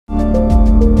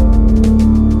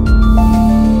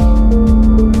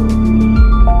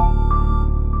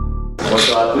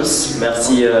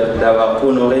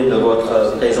honoré de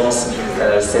votre présence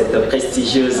cette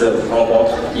prestigieuse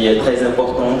rencontre qui est très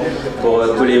importante pour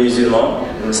tous les musulmans.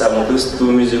 Nous savons tous, tout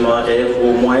musulman rêve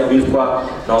au moins une fois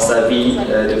dans sa vie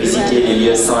de visiter les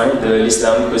lieux saints de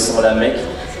l'islam que sont la Mecque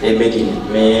et Médine.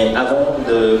 Mais avant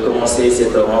de commencer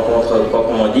cette rencontre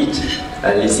proprement dite,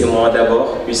 laissez-moi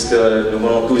d'abord, puisque nous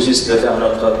venons tout juste de faire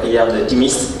notre prière de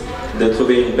timiste, de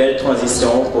trouver une belle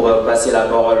transition pour passer la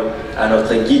parole à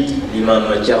notre guide, l'imam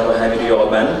Hamidou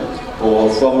Yoroban,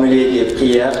 pour formuler des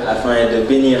prières afin de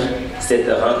bénir cette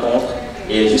rencontre.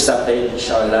 Et juste après,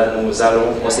 Inch'Allah, nous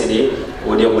allons procéder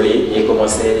au déroulé et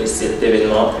commencer cet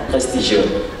événement prestigieux.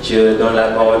 Je donne la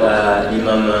parole à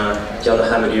l'imam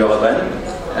Hamidou Yoroban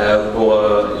pour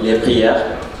les prières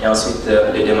et ensuite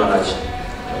le démarrage.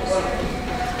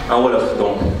 En Wolof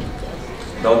donc.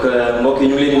 Donc mbokk yi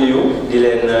ñu ngi leen di nuyu di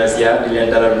leen ziar di leen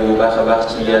dalal bu baax a baax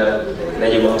ci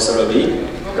ndaje bu am solo bi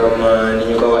comme ni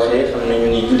ñu ko waxee xam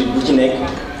nañu ni jullit bu ci nekk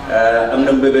am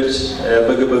na mbébét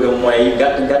bëgg-bëggam mooy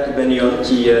gàtt benn yoon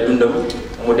ci dundam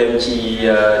mu dem ci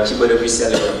bërëb yu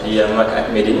sell di Makka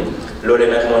ak Médine. Loolu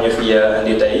nag moo ñu fi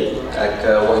andi tey ak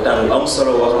waxtaan bu am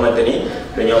solo boo xamante ni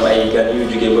dañoo am ay gan yu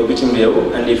jógee ba bitim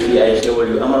réew andi fii ay xéwal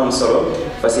yu am solo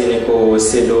fas yéene ko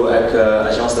séddoo ak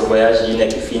agence de voyage yi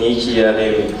nekk fii nii ci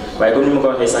réew mi. waaye comme ni ma ko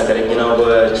waxee sànq rek ginnaaw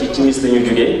ba ci timis la ñu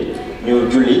jógee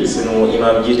ñu julli sunu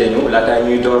imam jiite ñu laata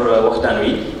ñuy door waxtaan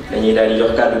wi dañuy daal di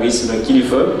jox kàddu bi sunu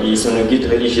kilifa di sunu guide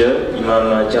religieux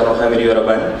imam Hamidou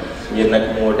Yoroban ngir nag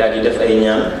mu daal di def ay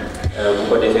ñaan. Bu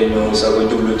ko defee ñu soog a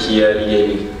jublu ci liggéey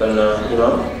bi kon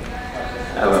imam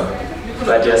waaw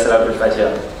Fatiha salaatul Fatiha.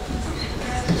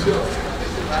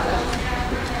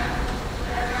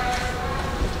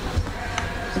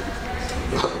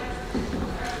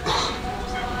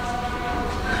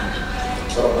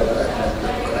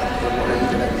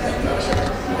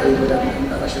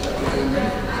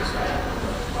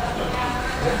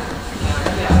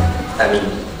 Amin.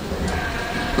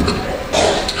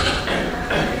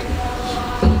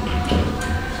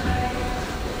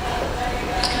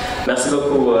 Merci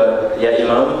beaucoup, Ya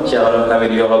Imam,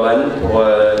 Hamidou Yoroban, pour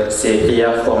ces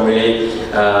prières formulées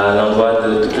à l'endroit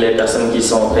de toutes les personnes qui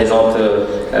sont présentes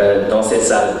dans cette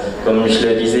salle. Comme je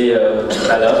le disais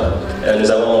tout à l'heure,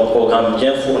 nous avons un programme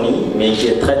bien fourni, mais qui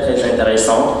est très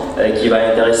intéressant, qui va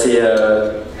intéresser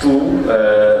toute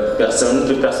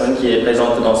personne qui est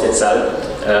présente dans cette salle.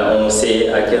 On sait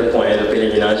à quel point le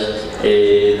pèlerinage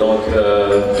et donc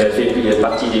fait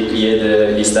partie des piliers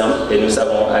de l'islam et nous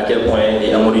savons à quel point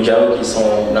les Amadoudiaou qui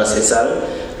sont dans cette salle,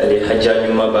 les hadjs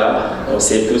Maba, on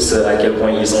sait tous à quel point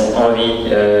ils ont envie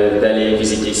d'aller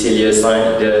visiter ces lieux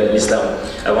saints de l'islam.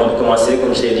 Avant de commencer,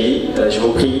 comme je l'ai dit, je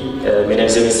vous prie, mesdames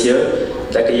et messieurs,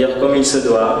 d'accueillir comme il se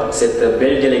doit cette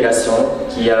belle délégation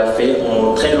qui a fait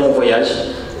un très long voyage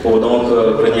pour donc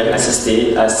venir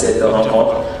assister à cette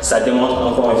rencontre. Ça démontre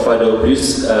encore une fois de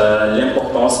plus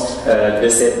l'importance de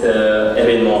cet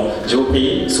événement. Je vous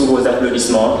prie, sous vos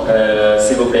applaudissements,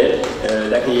 s'il vous plaît,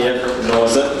 d'accueillir nos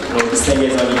distingués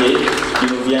invités qui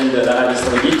nous viennent de l'Arabie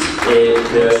Saoudite et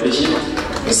de l'Égypte,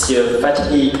 M.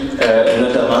 Fatih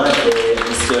notamment et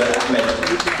M. Ahmed.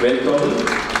 Welcome,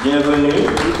 bienvenue.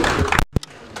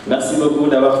 Merci beaucoup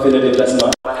d'avoir fait le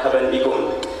déplacement.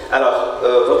 Alors,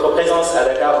 votre présence à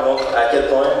Dakar montre à quel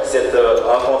point cette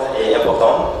rencontre est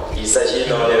importante. Il s'agit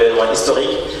d'un événement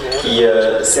historique qui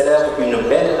célèbre une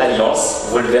belle alliance.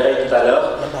 Vous le verrez tout à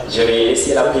l'heure. Je vais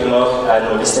laisser la primeur à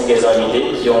nos distingués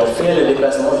invités qui ont fait le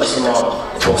déplacement justement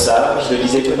pour ça. Je le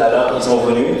disais tout à l'heure, ils sont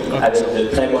venus avec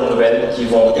de très bonnes nouvelles qui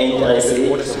vont intéresser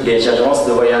les agences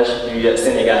de voyage du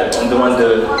Sénégal. On demande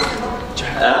de...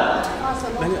 Ah,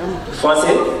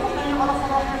 français?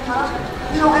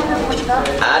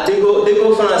 Ah, dégo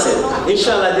français.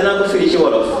 Inch'Allah, dina ko firi ci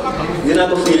wolof. Dina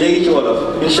ko firi légui ci wolof.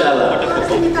 Inch'Allah.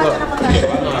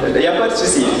 Il n'y a pas de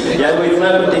souci. Il y a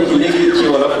dina ko tekki légui ci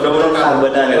wolof. Dama doon xaar ba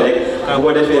daane rek bu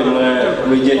ko defee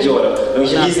ma jël ci wolof. Donc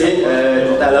je disais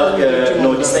tout à l'heure que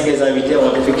nos distingués invités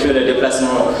ont effectué le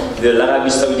déplacement de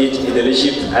l'Arabie Saoudite et de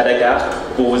l'Égypte à Dakar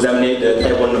pour vous amener de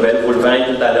très bonnes nouvelles. Vous le verrez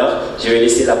tout à l'heure. Je vais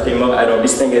laisser la primeur à nos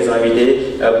distingués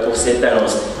invités pour cette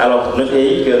annonce. Alors,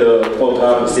 notez que le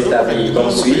programme s'établit comme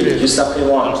suit. Juste après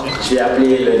moi, je vais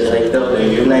appeler le directeur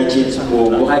de United ou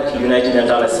Buraq United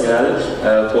International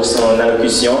pour son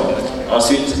allocution.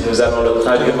 Ensuite, nous allons le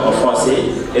traduire en français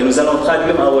et nous allons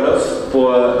traduire en Wolof pour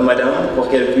madame, pour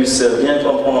qu'elle puisse bien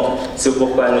comprendre ce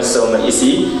pourquoi nous sommes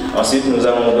ici. Ensuite, nous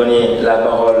allons donner la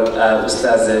parole à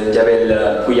Oustaz Diabel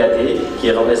Kouyaté,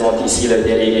 qui représente ici le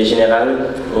délégué général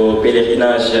au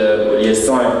pèlerinage au lieu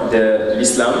saint de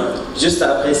l'islam. Juste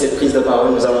après cette prise de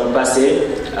parole, nous allons passer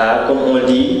à, comme on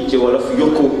dit, ci Wolof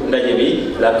Yokku ndaje bi,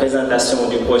 la présentation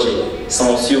du projet.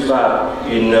 S'en suivra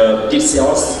une petite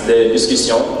séance de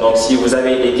discussion. Donc si vous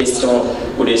avez des questions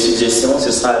ou des suggestions,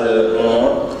 ce sera le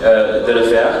moment de le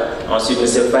faire. Ensuite, M.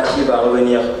 Fatih va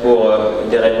revenir pour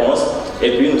des réponses.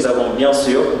 Et puis nous avons bien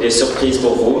sûr des surprises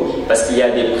pour vous, parce qu'il y a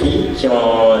des prix qui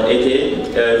ont été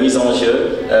mis en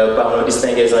jeu par nos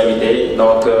distingués invités.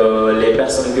 Donc les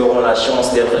personnes qui auront la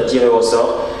chance d'être tirées au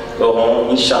sort auront,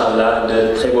 Inch'Allah,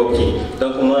 de très beaux prix.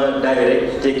 Donc moi,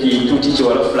 d'ailleurs, tekki tuuti ci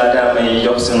wolof laata may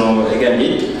jox sunu gan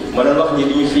bi ma doon wax ni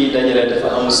li ñu fi dajale dafa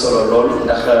am solo lool,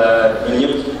 ndax ñun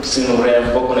ñëpp suñu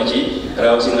rêve bokk na ci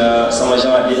rawatina sama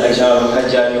genre bi ak genre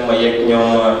Hadja ñu ma yeeg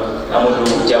ñoom Amadou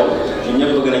Diaw ñun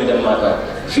ñëpp bëgg nañ dem Makka.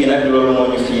 fii nag loolu moo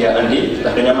ñu fi andi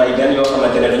ndax dañu am ay gan yoo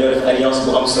xamante ne dañoo def alliance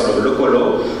bu am solo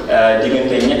lëkkaloo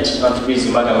diggante ñetti entreprise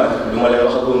yu mag a mag du ma leen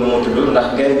wax ak nu mu tudd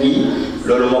ndax gan gi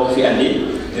loolu moo ko fi andi.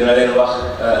 dina leen wax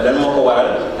lan moo ko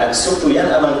waral ak surtout yan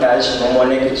avantage moom moo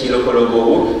nekk ci lëkkaloo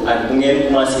boobu ak bu ngeen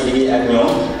commencé liggéey ak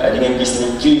ñoom di ngeen gis ni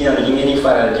client yi ngeen di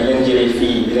faral di leen jëlee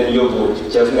fii di leen yóbbu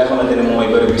ci fi nga xamante ne moom mooy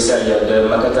bërëb yu sell de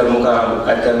Makkatal Mukarram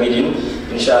ak Médine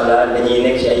incha allah dañuy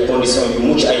nekk ci ay conditions yu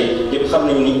mucc ay yëpp xam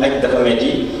nañu ni aj dafa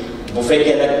metti bu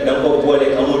fekkee nag da nga ko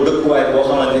booleeg amul dëkkuwaay boo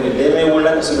xamante ni demeewul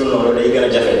nag su dul noonu day gën a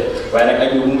jafe waaye nag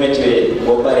aj bu méttiwee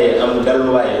boo paree am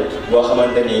dalluwaay boo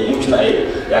xamante ni mucc na ay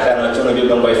yaakaar naa coono bi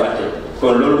da nga koy fàtte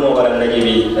kon loolu moo waral ndaje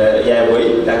bi yaay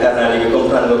booy yaakaar naa léegi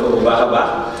comprendre nga ko bu baax a baax.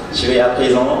 Je vais à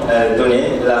présent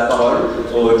donner la parole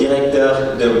au directeur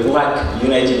de Buraq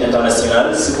United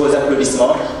International. Sous vos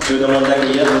applaudissements, je vous demande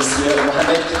d'accueillir M.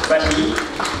 Mohamed Fatih.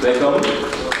 Welcome.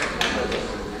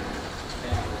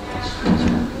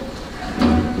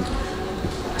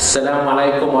 السلام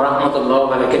عليكم ورحمة الله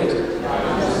وبركاته.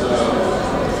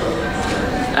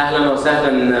 أهلا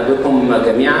وسهلا بكم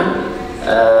جميعا.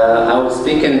 I will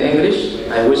speak in English.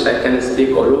 I wish I can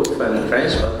speak Urdu and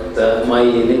French, but my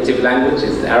native language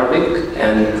is Arabic,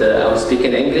 and I will speak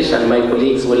in English, and my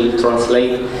colleagues will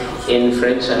translate in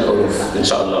French and Urdu,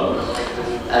 inshallah.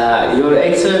 Your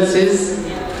Excellencies,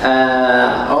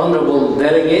 honorable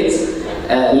delegates,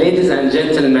 ladies and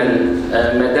gentlemen,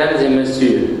 mesdames et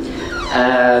messieurs.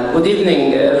 Good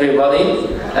evening, everybody.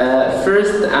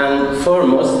 First and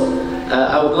foremost,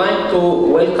 I would like to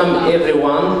welcome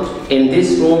everyone in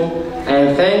this room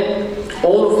and thank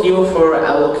all of you for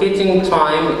allocating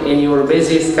time in your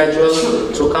busy schedule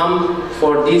to come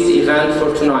for this event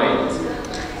for tonight.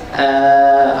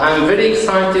 I'm very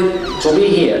excited to be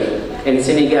here in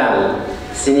Senegal.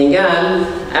 Senegal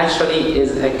actually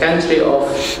is a country of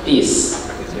peace.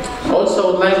 Also,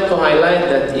 I would like to highlight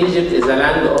that Egypt is a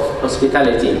land of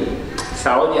hospitality.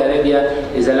 Saudi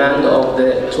Arabia is a land of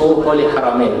the two holy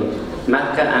haramain,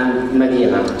 Mecca and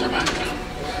Medina.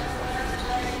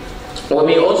 We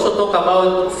may also talk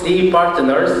about three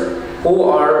partners who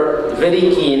are very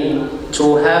keen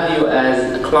to have you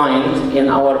as a client in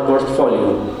our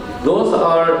portfolio. Those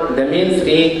are the main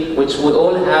three which we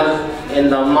all have in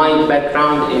my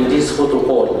background in this photo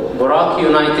call. Buraq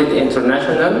United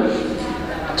International,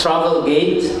 Travel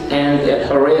Gate, and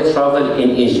Elhorreya Travel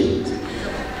in Egypt.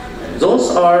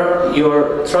 Those are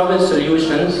your travel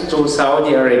solutions to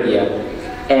Saudi Arabia,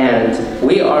 and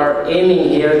we are aiming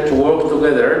here to work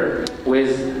together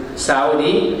with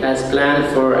Saudi as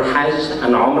planned for Hajj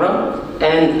and Umrah,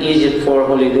 and Egypt for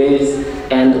holidays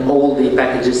and all the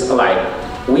packages alike.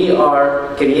 We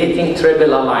are creating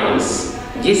triple alliance.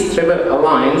 This triple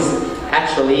alliance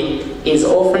actually is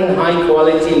offering high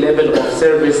quality level of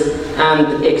service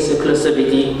and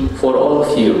exclusivity for all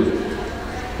of you.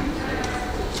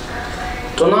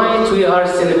 Tonight we are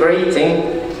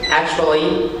celebrating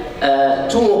actually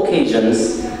two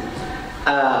occasions.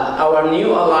 Our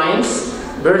new alliance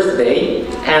birthday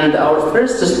and our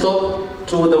first stop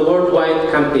to the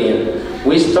worldwide campaign.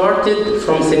 We started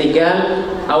from Senegal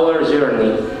our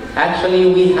journey.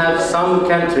 Actually, we have some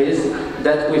countries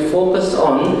that we focus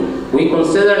on. We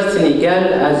consider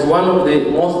Senegal as one of the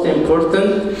most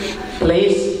important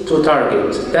places to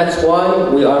target. That's why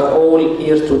we are all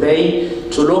here today,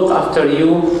 to look after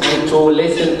you and to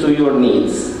listen to your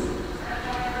needs.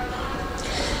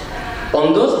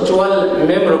 On those dual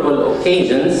memorable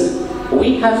occasions,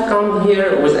 we have come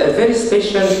here with a very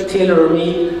special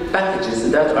tailor-made packages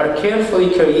that are carefully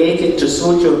created to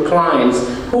suit your clients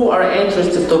who are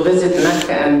interested to visit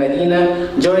Mecca and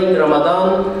Medina during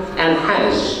Ramadan and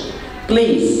Hajj.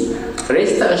 Please,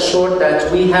 rest assured that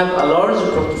we have a large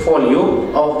portfolio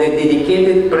of the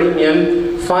dedicated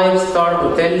premium 5-star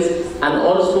hotels and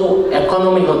also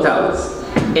economy hotels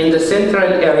in the central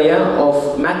area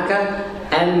of Mecca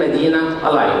and Medina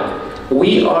alike.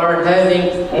 We are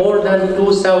having more than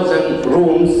 2,000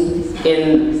 rooms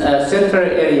in the central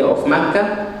area of Mecca,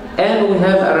 and we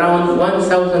have around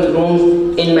 1,000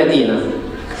 rooms in Medina.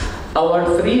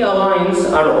 Our 3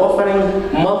 alliances are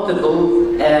offering multiple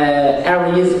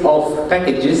areas of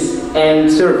packages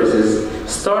and services,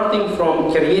 starting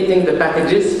from creating the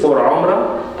packages for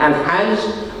Umrah and Hajj,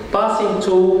 passing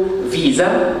to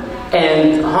visa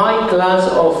and high class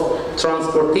of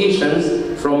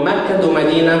transportations from Mecca to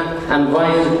Medina and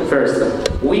vice versa.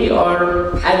 We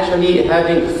are actually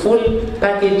having full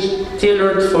package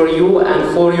tailored for you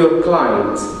and for your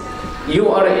clients. You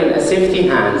are in a safety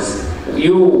hands.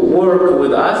 You work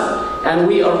with us and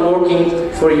we are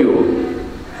working for you.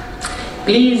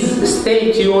 Please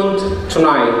stay tuned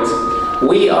tonight.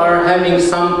 We are having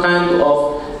some kind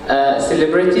of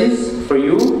celebrities for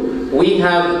you. We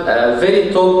have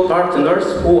very top partners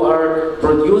who are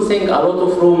producing a lot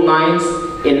of room nights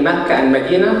in Mecca and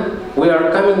Medina. We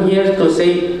are coming here to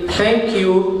say thank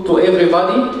you to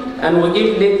everybody, and we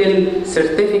give little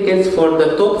certificates for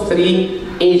the top 3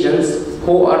 agents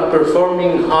who are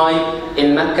performing high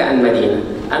in Mecca and Medina.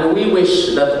 And we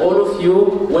wish that all of you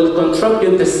will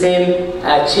contribute the same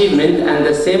achievement and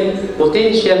the same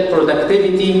potential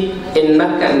productivity in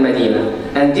Mecca and Medina.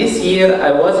 And this year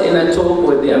I was in a talk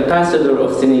with the ambassador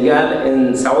of Senegal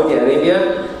in Saudi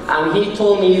Arabia, and he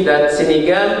told me that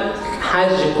Senegal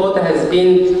Hajj quota has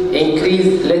been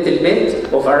increased a little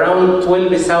bit of around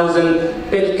 12,000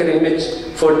 pilgrimage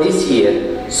for this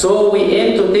year. So we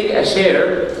aim to take a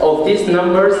share of these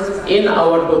numbers in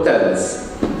our hotels.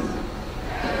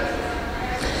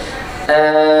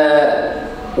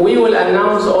 We will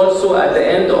announce also at the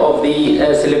end of the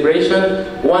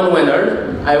celebration one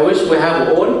winner. I wish we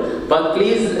have all, but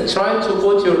please try to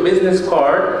put your business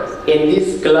card in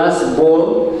this glass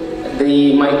bowl.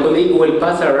 My colleague will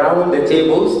pass around the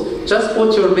tables. Just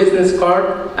put your business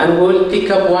card and we'll pick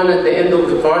up one at the end of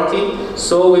the party.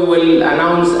 So we will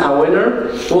announce a winner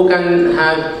who can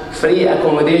have free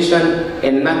accommodation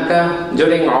in Mecca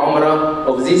during Umrah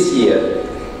of this year.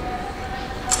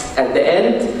 At the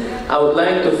end, I would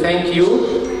like to thank you.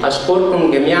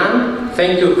 أشكركم جميعا.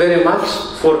 Thank you very much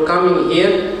for coming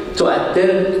here to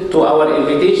attend to our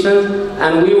invitation,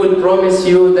 and we will promise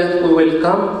you that we will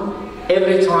come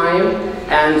every time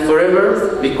and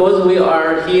forever because we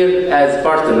are here as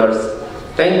partners.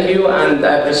 Thank you, and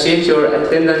I appreciate your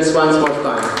attendance once more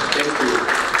time. Thank you.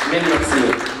 Merci.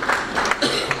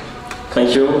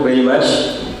 Thank you very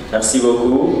much. Merci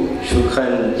beaucoup.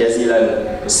 Shukran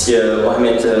Jazilan, Monsieur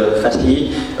Mohamed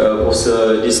Fathi, pour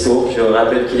ce discours. Je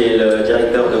rappelle qu'il est le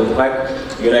directeur de Buraq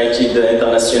United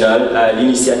International à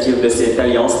l'initiative de cette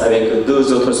alliance avec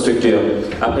 2 autres structures.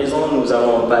 À présent, nous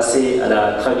allons passer à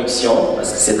la traduction,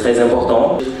 parce que c'est très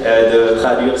important de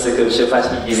traduire ce que M.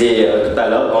 Fathi disait tout à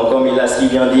l'heure. Donc, comme il a si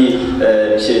bien dit,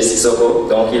 M. Sissoko,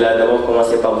 donc il a d'abord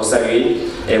commencé par vous saluer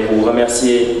et vous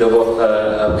remercier de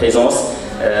votre présence.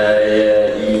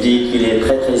 Il dit qu'il est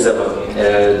très heureux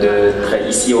d'être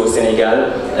ici au Sénégal,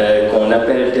 qu'on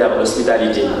appelle terre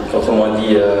d'hospitalité, autrement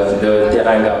dit de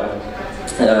Teranga.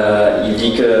 Il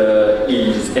dit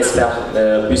qu'il espère,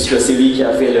 puisque c'est lui qui a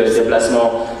fait le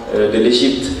déplacement de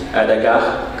l'Égypte à Dakar,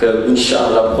 que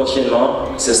Inch'Allah prochainement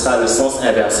ce sera le sens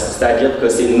inverse, c'est-à-dire que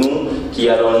c'est nous qui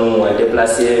allons nous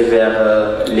déplacer vers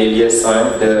les lieux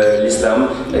saints de l'islam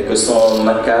que sont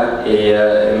Mecca et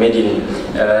Médine.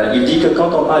 Il dit que quand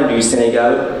on parle du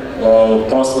Sénégal, on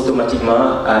pense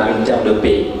automatiquement à une terre de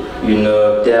paix, une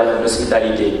terre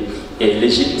d'hospitalité. Et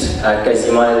l'Égypte a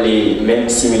quasiment les mêmes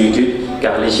similitudes,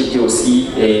 car l'Égypte aussi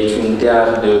est une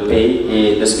terre de paix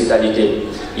et d'hospitalité.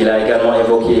 Il a également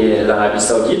évoqué l'Arabie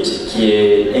Saoudite, qui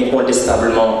est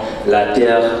incontestablement la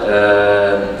terre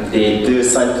des 2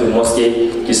 saintes mosquées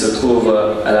qui se trouvent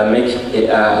à la Mecque et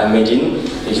à Médine.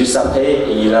 Et juste après,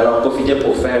 il a profité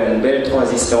pour faire une belle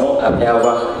transition, après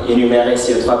avoir énuméré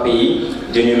ces 3 pays,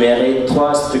 d'énumérer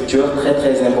 3 structures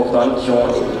très importantes qui ont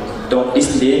donc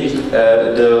décidé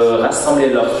de rassembler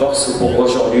leurs forces pour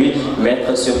aujourd'hui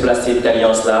mettre sur place cette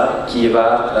alliance-là qui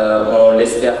va, on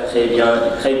l'espère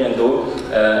très bientôt,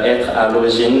 être à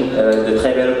l'origine de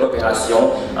très belles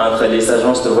coopérations entre les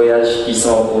agences de voyage qui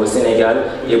sont au Sénégal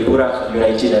et Buraq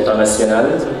United International,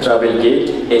 Travelgate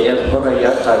et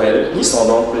Elhorreya Travel, qui sont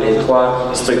donc les trois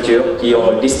structures qui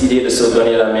ont décidé de se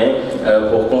donner la main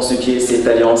pour constituer cette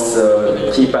alliance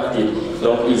tripartite.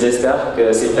 Donc ils espèrent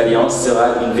que cette alliance sera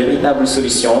une véritable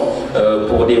solution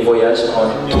pour des voyages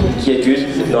en toute quiétude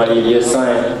dans les lieux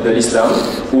saints de l'islam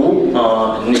ou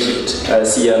en Égypte,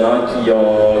 s'il y en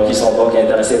a qui sont donc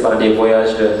intéressés par des voyages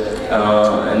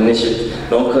en Égypte.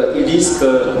 Donc ils disent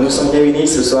que nous sommes réunis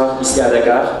ce soir ici à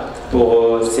Dakar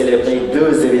pour célébrer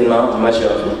deux événements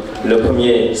majeurs. Le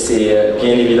premier, c'est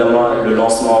bien évidemment le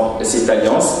lancement de cette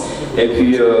alliance. Et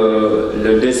puis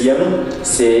le deuxième,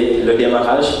 c'est le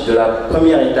démarrage de la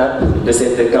première étape de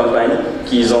cette campagne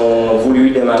qu'ils ont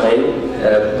voulu démarrer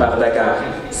par Dakar.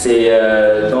 C'est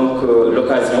donc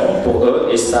l'occasion pour eux,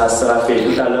 et ça sera fait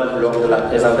tout à l'heure lors de la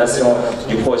présentation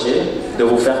du projet, de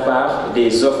vous faire part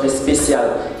des offres spéciales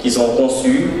qu'ils ont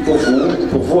conçues pour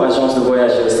vous, agence de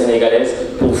voyage sénégalaise,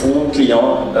 pour vous,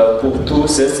 clients, pour tous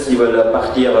ceux qui veulent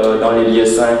partir dans les lieux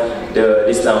saints de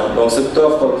l'islam. Donc cette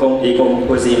offre est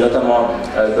composée notamment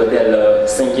d'hôtels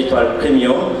 5 étoiles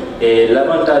premium, et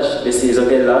l'avantage de ces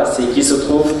hôtels-là, c'est qu'ils se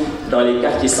trouvent dans les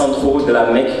quartiers centraux de la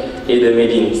Mecque et de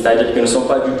Médine, c'est-à-dire qu'ils ne sont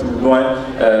pas du tout loin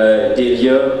des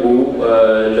lieux où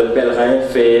le pèlerin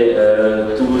fait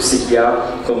tout ce qu'il y a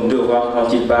comme devoir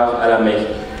quand il part à la Mecque.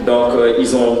 Donc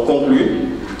ils ont conclu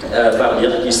par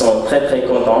dire qu'ils sont très très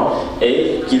contents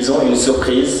et qu'ils ont une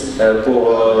surprise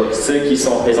pour ceux qui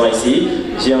sont présents ici.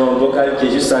 J'ai un vocal qui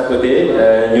est juste à côté.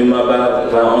 Numaba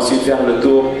va ensuite faire le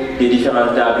tour des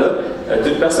différentes tables.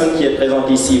 Toute personne qui est présente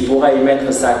ici pourra y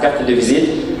mettre sa carte de visite.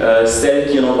 Celles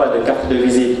qui n'ont pas de carte de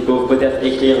visite peuvent peut-être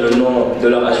écrire le nom de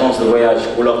leur agence de voyage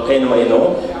ou leur prénom et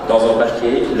nom dans un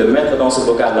papier, le mettre dans ce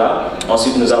bocal-là.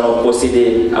 Ensuite, nous allons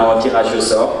procéder à un tirage au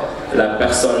sort. La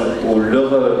personne ou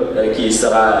l'heureux qui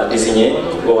sera désigné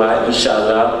aura,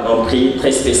 Inch'Allah, un prix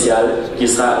très spécial qui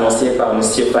sera annoncé par M.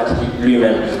 Fatih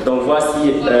lui-même. Donc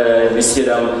voici, messieurs,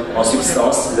 dames, en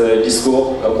substance, le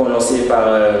discours prononcé par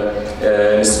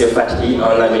M. Fatih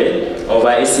en anglais. On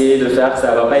va essayer de faire,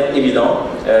 ça ne va pas être évident,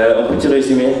 un petit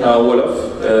résumé en Wolof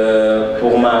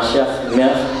pour ma chère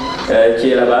mère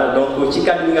qui est là-bas. Donc, ci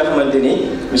kàddu yi nga xamante ni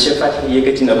monsieur Fatih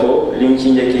yëkkati na ko li mu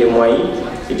ci njëkkee mooy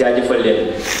jaajëfal leen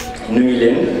nuyu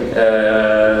leen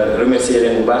remercier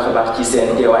leen bu baax a baax ci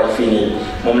seen teewaay fii nii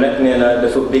moom nag nee na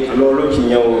dafa bëgg loolu ci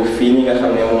ñëw fii nii nga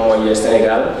xam ne moom mooy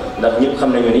Sénégal ndax ñëpp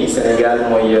xam nañu ni Sénégal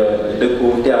mooy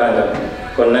dëkku teranga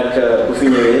kon nag bu fi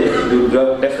ñëwee du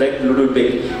def rek lu dul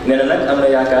bëgg nee na nag am na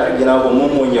yaakaar ginnaaw ba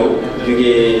moom moo ñëw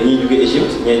ñii jugee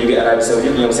Égypte ñii jugee Arabie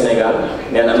Saoudite ñëw Sénégal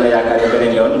nee na am na yaakaar ne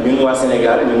beneen yoon ñun waa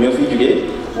Sénégal ñun ñoo fiy jugee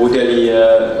wutali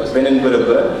beneen bërëb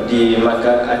ba di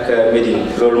Makka ak Médine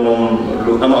loolu moom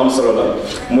lu am solo la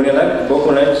mu ne nag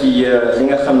bokk na ci li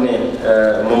nga xam ne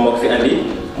moom moo ko fi andi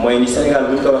mooy ni Sénégal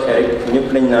bu ñu ko waxee rek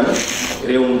ñëpp nañ naan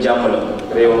réewum jàmm la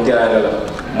réewum teraanga la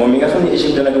moom mi nga xam ne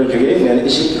Égypte nag la jógee nee na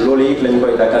Égypte loolu it lañ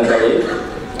koy dàkkantalee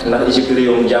ndax Égypte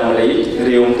réewum jàmm la it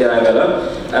réewum teraanga la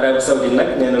Arabie Saoudite nag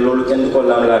nee na loolu kenn du ko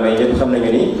laam-laamee ñëpp xam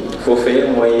nañu ni foofee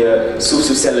mooy suuf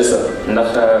su sell sa ndax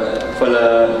fa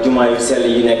la jumaa yu sell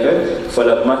yi nekk fa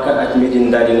la Makka ak Médine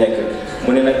daal di nekk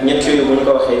mu ne nag ñett yooyu bu ñu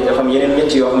ko waxee dafa am yeneen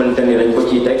ñett yoo xamante ni dañ ko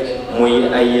ciy teg muy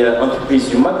ay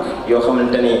entreprise yu mag yoo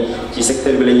xamante ni ci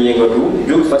secteur bi la ñuy yëngatu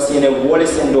jóg fas yéene boole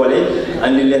seen doole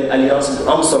andi leen alliance bu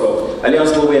am solo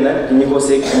alliance boobee nag ñi ko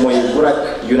seeg mooy Buraq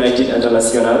United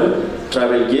International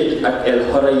Travelgate ak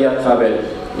Elhorreya Travel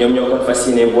ñoom ñoo kon fas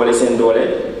yéene boole seen doole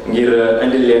ngir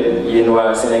andil leen yéen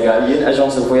waa Sénégal yéen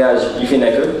agence de voyage yi fi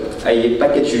nekk ay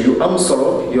package yu am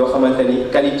solo yoo xamante ni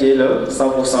qualité la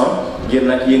 100% ngir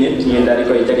nag yéen it yéen daal di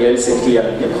koy jagleel seen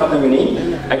client ñëpp xam nañu ni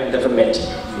ak dafa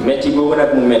metti boobu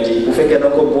nag mu metti bu fekkee da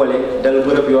nga ko boole dal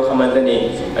bërëb yoo xamante ni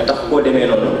tax koo demee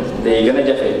noonu day gën a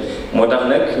jafe moo tax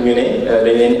nag ñu ne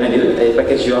dañ leen di andil ay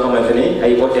package yoo xamante ni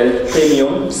ay hôtel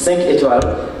premium 5 étoiles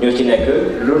ñoo ci nekk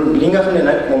loolu li nga xam ne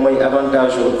nag moom mooy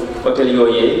avantage hôtel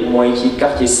yooyee mooy ci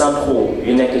quartier centraux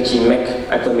yu nekk ci Mecque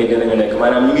ak Médine la ñu nekk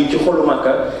maanaam ñu ngi ci xolu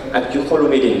Makka ak ci xolu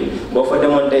Médine boo fa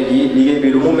demoon tey jii liggéey bi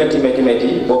lu mu métti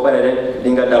boo paree rek di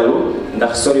nga dallu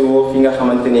ndax soriwoo fi nga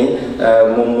xamante ni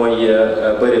moom mooy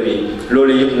bërëb bi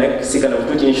loolu yëpp nag si kanam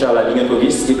tuuti incha allah di ngeen ko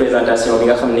gis ci présentation bi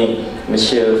nga xam ni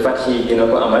monsieur Fatih dina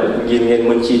ko amal ngir ngeen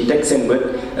mën ci teg seen bët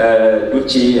du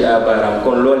ci baaraam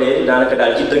kon loolee daanaka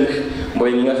daal ci tënk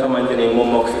mooy li nga xamante ni moom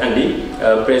moo ko fi andi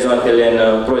présenté leen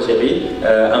projet bi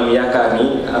am yaakaar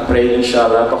ni après incha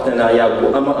allah partenariat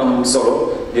bu am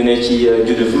solo dina ci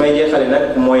juddu fi may jeexale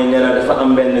nag mooy nee na dafa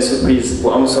am benn surprise bu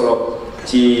am solo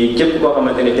ci képp koo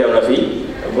xamante ni teew na fi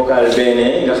vocal benn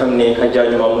nga xam ne Hadj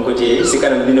ma mu ko téye si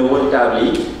kanam dina wër table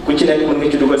yi ku ci nekk mën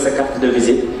nga ci dugal sa carte de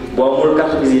visite boo amul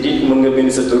carte de visite it mën nga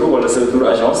bind sa tur wala sa tur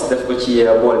agence def ko ci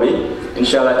bool bi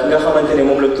incha allah ki nga xamante ne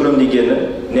moom la turam di génn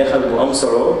neexal bu am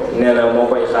solo nee na moo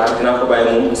koy xaar dinaa ko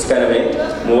bàyyi moom si kanamee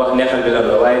mu wax neexal bi lan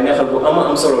la waaye neexal bu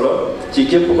am solo la ci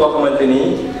képp koo xamante ni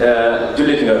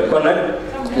jullit nga kon nag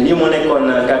lii moo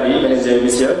nekkoon kàddu yi mesdames et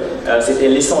messieurs c'était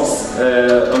l'essence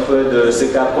un peu de ce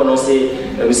qu'a prononcé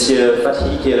monsieur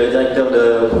Fatih qui est le directeur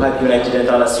de Buraq United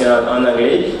International en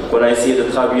anglais qu'on a essayé de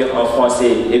traduire en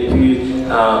français et puis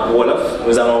en wolof.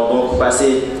 Nous allons donc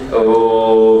passer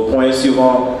au point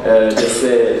suivant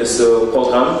de ce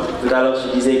programme. Tout à l'heure je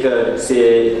disais que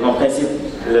c'est en principe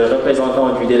le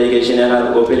représentant du délégué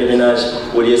général au pèlerinage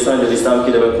au lieu saint de l'islam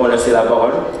qui devait prononcer la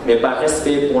parole, mais par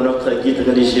respect pour notre guide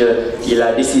religieux, il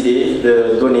a décidé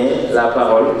de donner la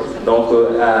parole donc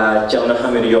à Thierno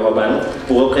Hamidou Yoroban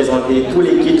pour représenter tous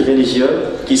les guides religieux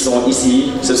qui sont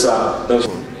ici ce soir. Donc,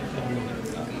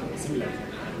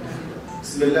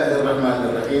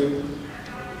 Bismillahirrahmanirrahim.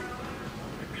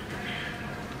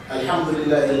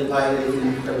 Alhamdulillahi al-qa'il fi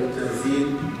muhkam at-tanzil.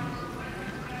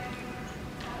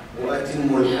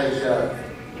 وأتموا الحج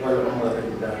والعمرة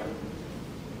لله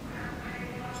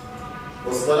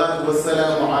والصلاة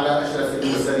والسلام على أشرف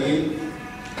المرسلين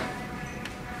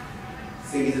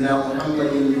سيدنا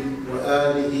محمد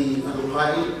وآله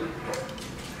القائل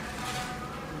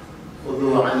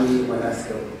خذوا عني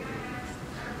مناسككم.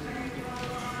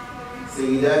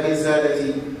 سيداتي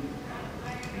سادتي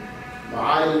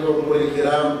معالي الحضور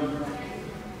الكرام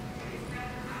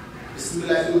بسم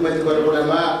الله الأمة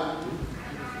والعلماء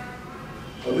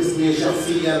وباسمي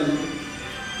شخصيا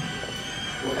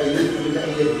أحييكم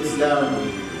بتحية الإسلام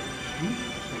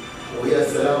وهي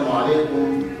السلام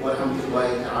عليكم ورحمة الله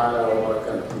تعالى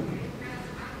وبركاته.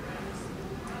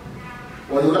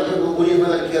 ونرحب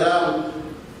بضيوفنا الكرام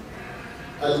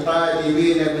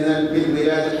القادمين من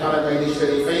بلاد الحرمين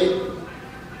الشريفين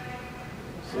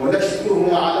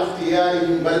ونشكرهم على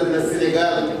اختيارهم بلدنا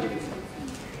السنغال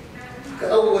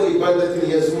كأول بلدة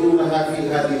يزورونها في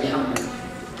هذه الحملة.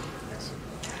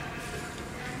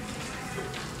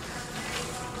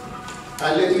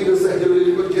 التي تسهل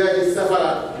للحجاج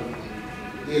السفر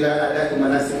إلى أداء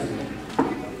مناسكهم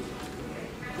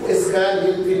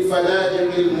وإسكانهم في الفنادق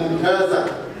الممتازة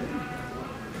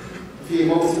في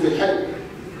موسم الحج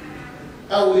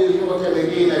أو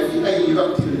للمعتمرين في أي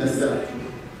وقت من السنة.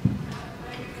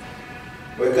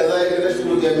 وكذلك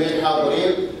نشكر جميع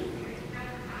الحاضرين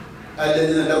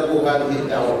الذين لبوا هذه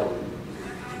الدعوة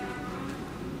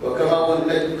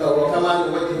وكما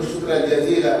نوجه الشكر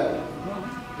الجزيل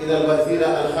إلى الوزيرة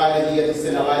الخارجية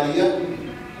السنغالية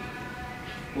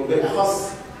وبالأخص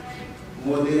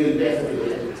مدير البعثة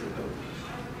الولايات.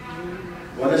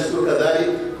 ونشكر كذلك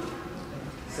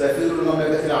سفير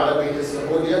المملكة العربية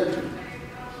السعودية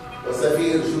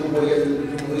وسفير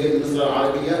جمهورية مصر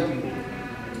العربية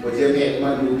وجميع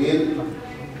المندوبين.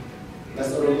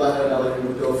 نسأل الله لنا ولكم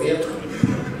التوفيق.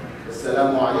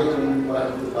 والسلام عليكم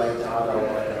ورحمة الله تعالى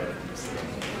وبركاته.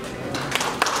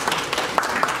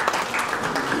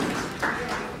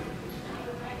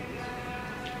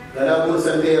 danaa mun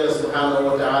sant Yàlla subhanahu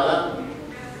wa taala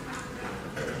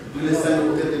julli sant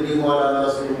bu tëdd bi Mawlana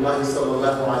Rasulullahi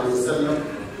sallallahu alayhi wa sallam.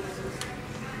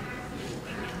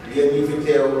 yéen ñi fi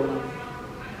teew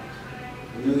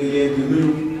ñu ngi leen di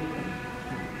nuyu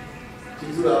ci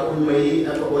turu umma yi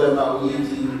ak ulama yi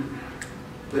ci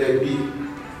béréb bi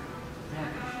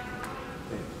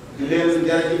di leen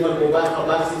jaajëfal bu baax a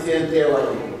baax si seen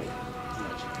teewaay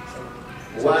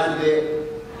wante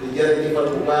di jërëjëfal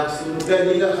bu baax suñu gan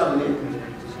yi nga xam ne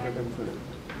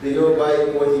dañoo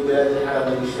bàyyi koo ci bilaadi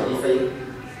xaramayn sharifay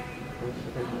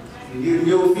ngir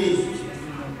ñëw fii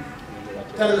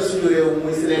tànn suñu réew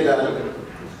muy Sénégal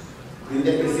di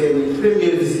nekk seeni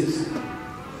première visite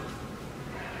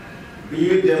bi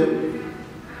ñuy dem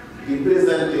di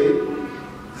présenter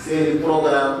seeni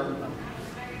programme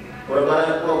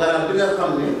bi nga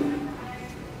xam ne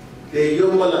day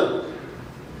yombalal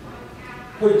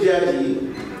xujjaat yi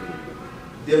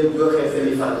dem joxe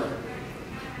seeni fan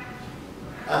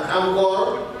ak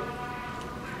encore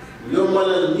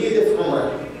yombalal ñii def umra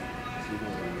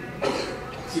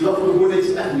ci waxtu bu ne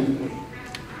ci at mi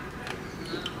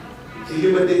ci li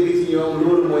ma dégg ci ñoom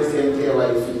loolu mooy seen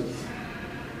teewaay fii.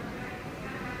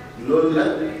 loolu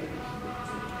nag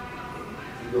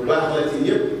lu baax la ci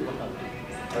ñëpp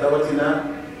rawatina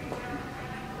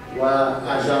waa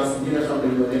agence ñi nga xam ne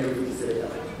ñoo nekk fii ci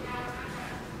Sénégal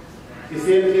ci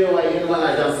seen teewaay yéen waa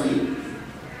agence yi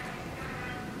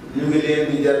ñu ngi leen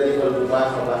di jaajëfal bu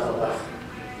baax a baax a baax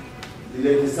di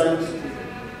leen di sant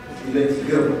di leen ci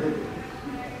gërëm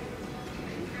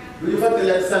lu ñu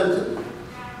fàttali ak sant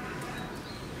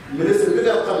ministre bi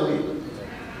nga xam ni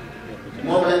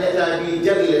moom la état bi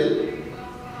jagleel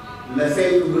na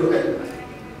saytu mbiru aj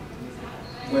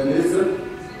mooy ministre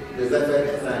des affaires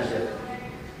étrangères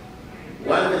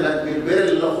wante nag di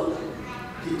beral loxo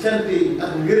ci cant yi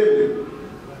ak ngërëm bi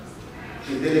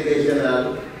ci délégué général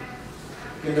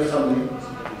ki nga xam ni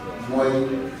mooy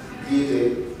jiite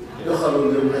doxalu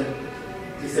mbiru aj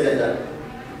ci Sénégal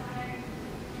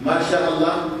macha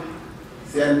allah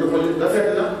seen doxalin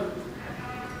rafet na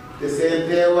te seen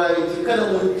teewaay ci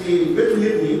kanamu ci bëtu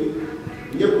nit ñi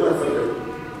ñëpp rafetlu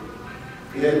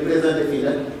di leen présenté fii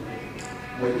nag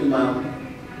mooy imam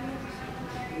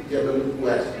Jabal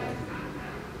Waat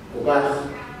bu baax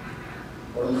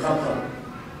borom xam-xam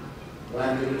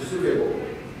wante bu suufee ko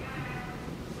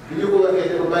bi ñu ko waxee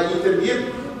dafa bàyyi itam yëpp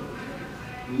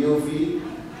ñëw fii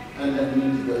ànd ak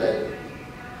ñun ci jotaay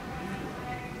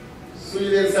suñu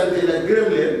leen sant nag gërëm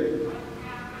leen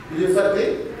du ñu fàtte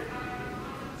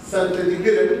sant di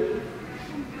gërëm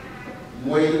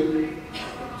mooy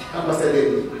ambassadeur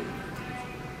yi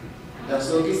ndax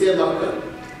soo gisee Makka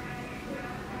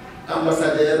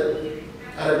ambassadeur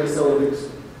Arabie Saoudite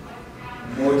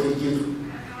moo ci jiitu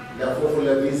ndax foofu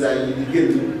la visa yi di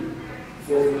génn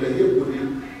foofu la yëpp di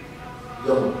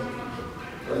yomb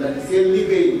kon nag seen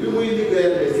liggéey bi muy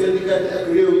liggéeyante seen diggante ak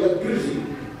réew yi ak jullit yi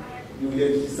ñu ngi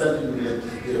leen ci sant ñu ngi leen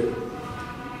ci gërëm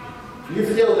li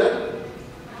fi teew nag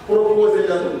proposé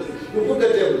nañu bu bëgg a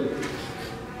dem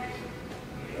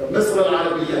Misr al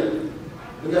Arabia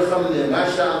bi nga xam ne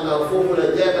macha allah foofu la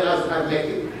Jaabir Azhar nekk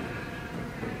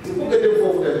bu bëgg a dem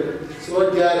foofu tamit soo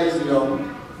jaaree ci ñoom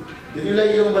dañu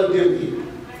lay yombal dem gi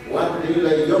wante dañu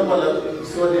lay yombalal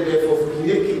soo demee foofu ci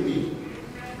njëkkin bi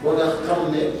ba nga xam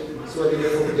ne soo demee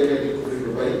foofu demee di ko fi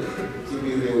lu bari ci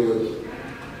biir réew yooyu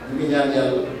ñu ngi ñaan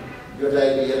yàlla jotaay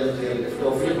bi yàlla na ci yàlla def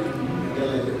tawfiq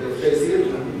yàlla na def xeysir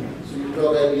suñu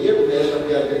toogaay bi yëpp day la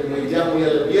yàlla def muy jaamu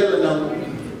yàlla bi yàlla nangu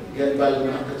ngeen baal ñu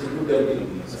àq ci guddal bi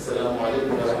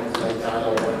asalaamaaleykum wa rahmatullahi taala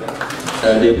wa barakatuh.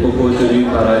 Des propos tenus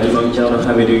par l'imam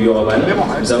Hamidou Yoroban.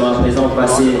 Nous allons à présent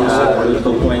passer à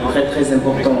l'autre point très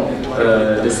important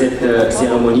de cette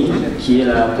cérémonie, qui est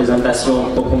la présentation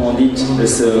proprement dite de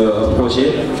ce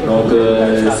projet. Donc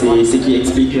c'est ce qui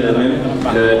explique même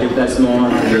le déplacement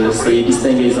de ces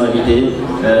distingués invités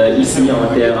ici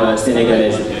en terre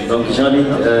sénégalaise. Donc j'invite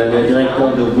le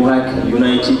directeur de Buraq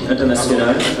United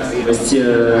International, Monsieur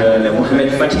Mohamed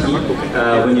Fatih,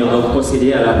 à venir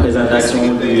procéder à la présentation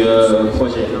du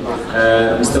projet.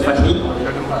 Mr. Fatih,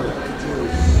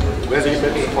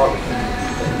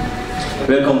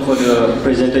 welcome for the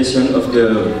presentation of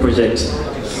the project.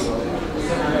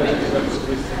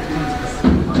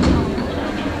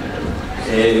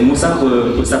 Et Moussa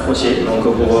peut s'approcher, donc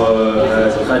pour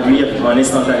traduire en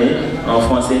instantané en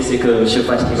français ce que M.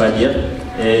 Fatih va dire,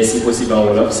 et si possible en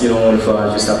Wolof, sinon on le fera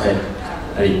juste après.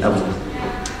 Allez, à vous.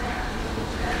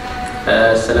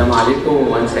 Assalamu alaikum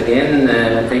once again,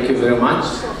 thank you very much.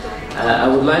 I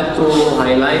would like to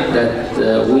highlight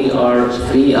that we are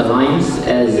three alliance,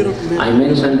 as I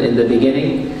mentioned in the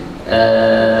beginning.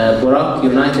 Buraq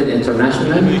United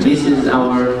International, this is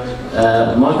our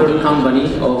mother company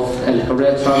of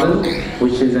Elhorreya Travel,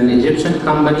 which is an Egyptian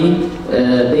company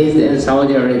based in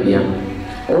Saudi Arabia.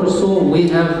 Also, we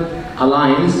have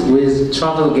alliance with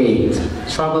Travelgate.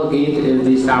 Travelgate is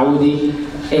the Saudi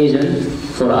agent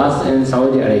for us in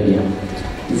Saudi Arabia.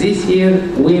 This year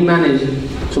we managed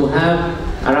to have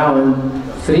around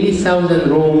 3,000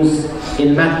 rooms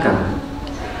in Mecca.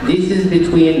 This is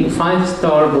between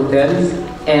 5-star hotels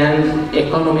and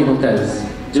economy hotels,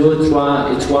 2,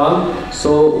 3 étoiles.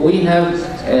 So we have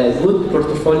a good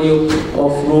portfolio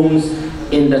of rooms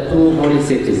in the two holy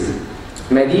cities.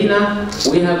 Medina,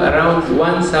 we have around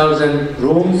 1,000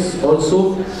 rooms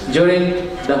also during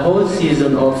the whole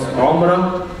season of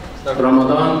Umrah,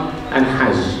 Ramadan and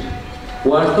Hajj.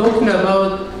 We are talking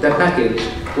about the package.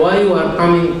 Why you are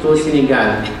coming to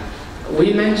Senegal?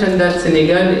 We mentioned that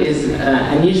Senegal is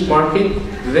a niche market,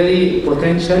 very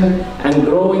potential and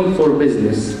growing for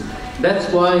business.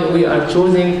 That's why we are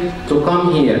choosing to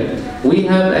come here. We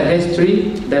have a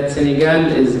history that Senegal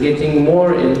is getting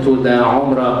more into the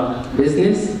Umrah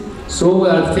business. So we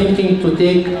are thinking to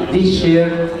take this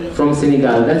share from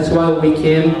Senegal. That's why we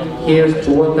came here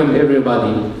to welcome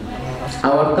everybody.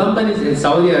 Our companies in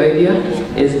Saudi Arabia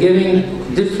is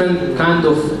giving different kind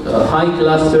of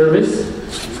high-class service,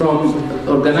 from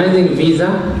organizing visa,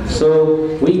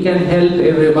 so we can help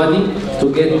everybody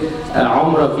to get a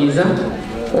Umrah visa,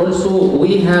 Also,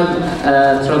 we have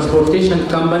a transportation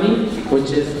company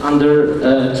which is under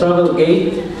Travel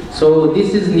Gate. So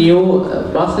this is new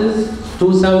buses,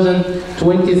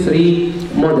 2023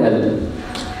 model.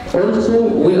 Also,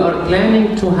 we are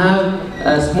planning to have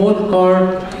a small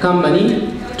car company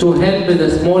to help the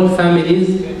small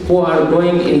families who are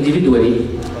going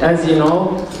individually. As you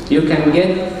know, you can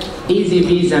get easy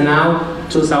visa now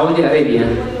to Saudi Arabia.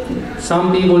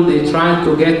 Some people, they try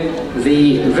to get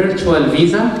the virtual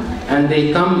visa and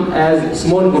they come as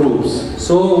small groups.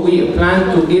 So we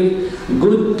plan to give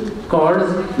good cars,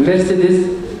 Mercedes,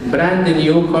 brand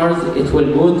new cars. It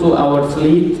will go to our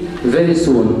fleet very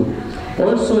soon.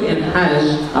 Also in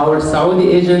Hajj, our Saudi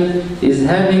agent is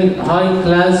having high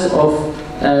class of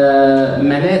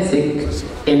manasik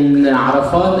in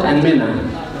Arafat and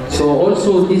Mina. So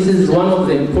also this is one of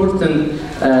the important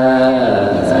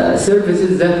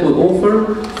services that we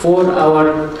offer for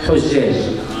our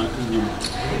Hujjaj.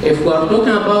 If we are talking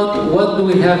about what do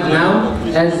we have now,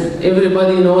 as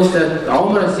everybody knows that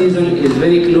Umrah season is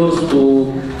very close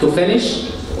to finish.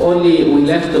 Only we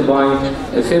left by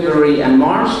February and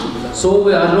March. So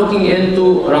we are looking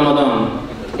into Ramadan.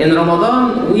 In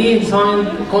Ramadan, we signed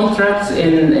contracts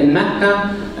in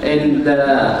Mecca, in the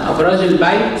Abraj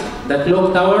al-Bayt, the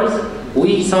clock towers.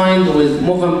 We signed with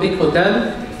Mozambique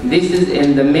Hotel. This is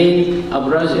in the main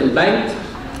Abraj al-Bayt.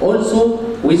 Also,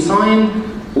 we signed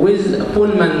with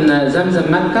Pullman Zamzam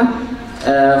Mecca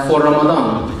for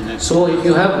Ramadan. So if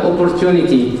you have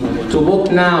opportunity to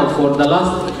book now for the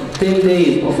last 10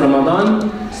 days of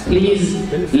Ramadan, please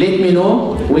let me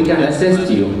know, we can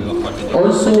assist you.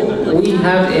 Also, we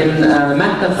have in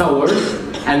Mecca Towers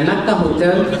and Mecca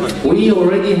Hotel, we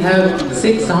already have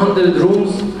 600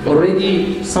 rooms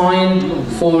already signed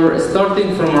for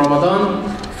starting from Ramadan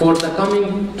for the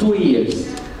coming 2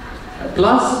 years.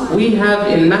 Plus, we have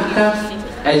in Mecca,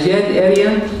 Ajad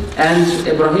area and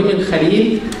Ibrahim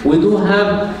al-Khalil, we do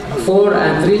have 4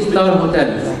 and 3-star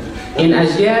hotels. In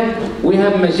Ajad, we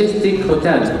have Majestic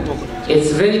Hotel.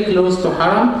 It's very close to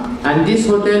Haram, and this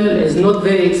hotel is not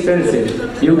very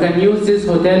expensive. You can use this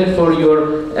hotel for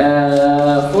your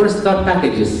 4-star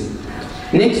packages.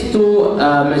 Next to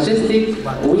Majestic,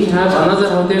 we have another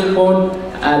hotel called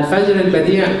Al-Fajr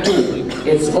al-Badi' 2.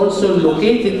 It's also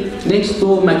located next to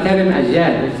Makarim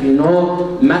Ajad. If you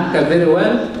know Mecca very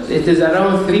well, it is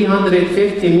around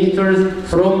 350 meters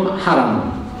from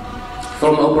Haram.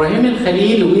 From Ibrahim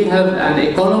al-Khalil, we have an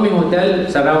economy hotel,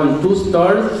 it's around 2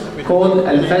 stars, called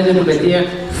Al-Fajr al-Badi'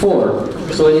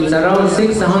 4. So it's around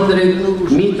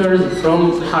 600 meters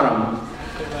from Haram.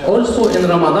 Also in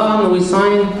Ramadan, we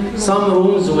signed some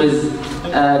rooms with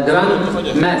Grand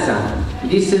Masa.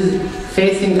 This is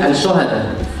facing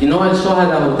Al-Shuhada. You know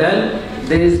Al-Shuhada Hotel?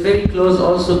 There is very close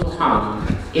also to Haram.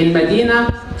 In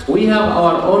Medina, we have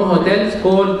our own hotels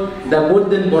called the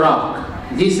Buraq.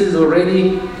 This is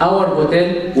already our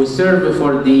hotel. We serve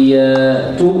for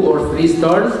the 2 or 3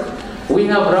 stars. We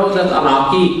have Rawdat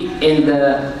Al-Aqiq in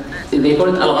the, they call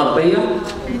it Al-Gharbiya,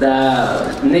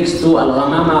 next to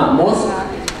Al-Ghamama Mosque.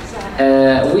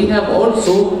 We have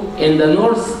also in the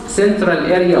north central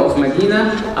area of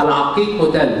Medina, Al-Aqiq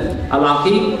Hotel.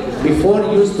 Al-Aqiq before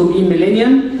used to be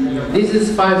Millennium. This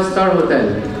is 5-star hotel.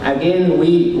 Again,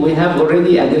 we have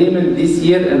already agreement this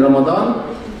year in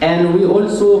Ramadan. And we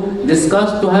also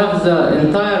discussed to have the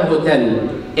entire hotel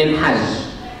in Hajj.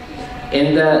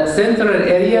 In the central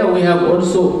area, we have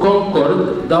also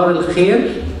Concord, Dar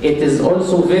al-Khair. It is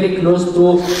also very close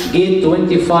to gate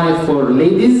 25 for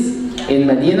ladies in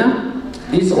Medina.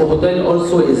 This hotel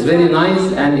also is very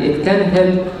nice and it can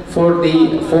help for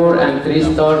the 4 and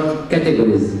 3-star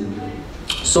categories.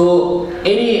 So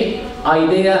any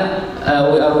idea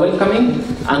we are welcoming,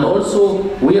 and also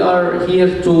we are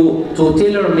here to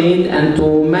tailor-made and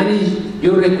to manage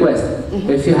your request.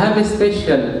 If you have a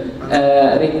special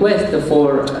request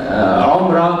for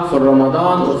Umrah, for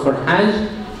Ramadan or for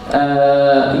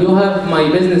Hajj, you have my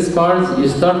business cards, you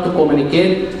start to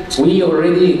communicate. We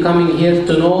already coming here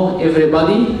to know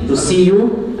everybody, to see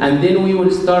you, and then we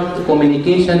will start the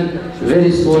communication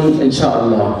very soon,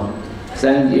 inshallah.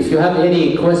 And if you have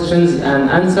any questions and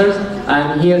answers,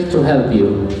 I'm here to help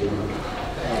you.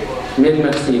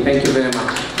 Merci, thank you very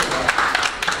much.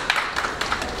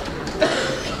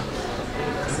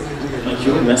 Thank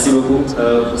you. Merci beaucoup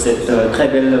pour cette très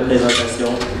belle présentation.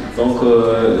 Donc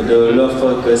de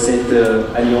l'offre que cette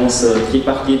alliance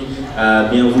tripartite a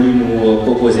bien voulu nous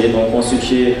proposer, donc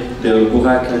constituée de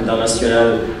Buraq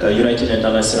International, United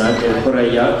International,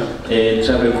 Elhorreya et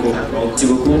Travel Group. Donc merci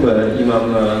beaucoup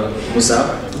Imam Moussa.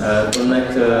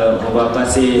 On va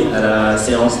passer à la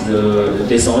séance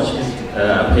d'échange.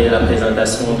 après la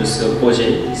présentation de ce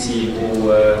projet. Si vous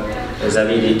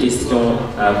avez des questions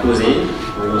à poser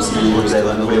ou si vous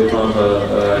voulez prendre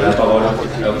la parole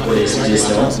pour des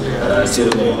suggestions, c'est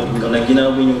le moment. On a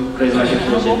ginnaaw bu ñu présenté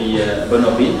projet bi ba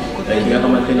noppi ki nga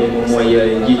xamante ne moom mooy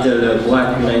njiital Buraq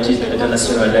United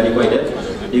International daal di koy def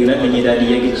léegi nag dañuy daal di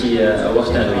yegg ci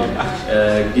waxtaan wi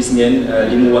gis ngeen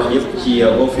li mu wax yëpp ci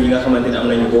offre yi nga xamante ne am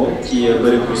nañu ko ci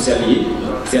bërëb yu sell yi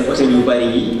seen hôtel yu bari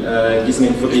yi gis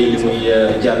ngeen photo yi li muy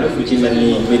jàll fu ci mel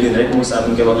ni Médine rek Moussa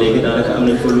bu ñu koy wax léegi daanaka am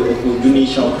nañ fa lu ëpp 1000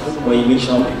 chambres mooy 1000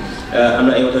 chambres am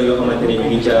na ay hôtel yoo xamante ne ñu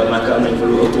ngi ca Makka am nañ fa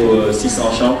lu ëpp 600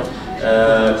 chambres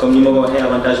comme ni ma ko waxee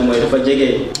avantage mooy dafa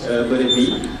jege bërëb bi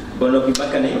ba noppi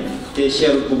bakkane te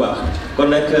cherul bu baax kon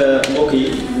nag mbokk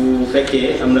yi bu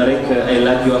fekkee am na rek ay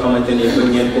laaj yoo xamante ne bëgg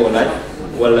ngeen koo laaj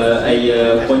wala ay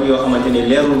poñ yoo xamante ni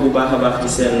leerul bu baax a baax ci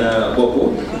seen bopp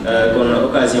kon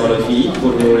occasion la fii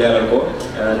pour ñu leeral ko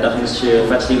ndax monsieur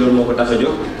Faty loolu moo ko tax a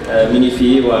jóg mi ngi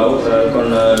fii waaw kon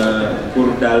pour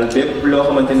daal bépp loo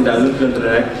xamante ni daal lënt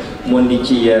rek moo di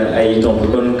ci ay tomb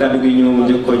kon kàddu gi ñu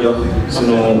njëkk ko jox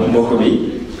sunu mbokk bi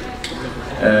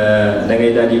da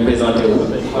ngay daal di présenté wu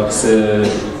wax sa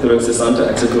tur ak sa sant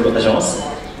ak sa tur agence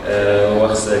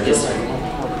wax sa question.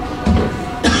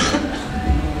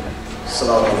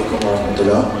 Assalamualaikum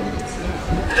warahmatullah.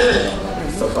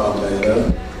 Safa Abdullah,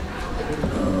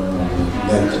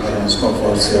 nekk agence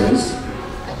confort service.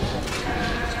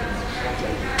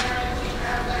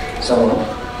 Ça va?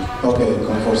 Ok,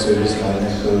 confort service laa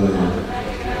nekk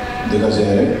di ko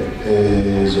gérer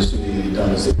et je suis dans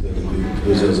le secteur depuis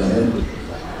plusieurs années.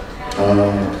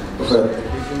 En fait,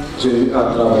 j'ai eu à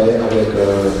travailler avec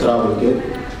Travelgate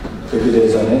depuis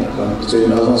des années. C'est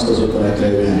une agence que je connais très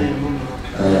bien.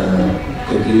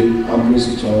 Et puis, en plus,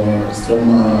 ils sont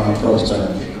extrêmement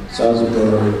professionnels. Ça, je peux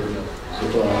en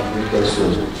dire quelque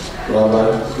chose. Pour avoir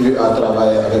eu à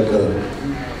travailler avec eux.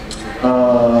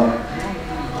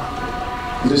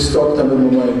 Le stock, par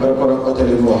rapport à l'hôtel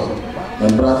de Noir.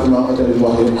 Même pratiquement, l'hôtel de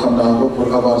Noir, pour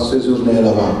avoir séjourné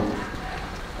là-bas.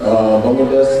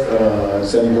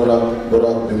 C'est un Buraq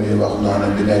bi muy wax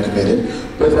naan bi nekk Médine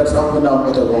peut-être sax mën naa am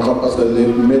hôtel boo xam parce que les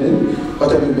Médine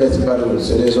hôtel yu bees yi bariwul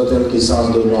c'est des hôtels qui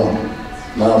changent de nom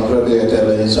maanaam propriétaire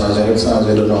la ñuy changer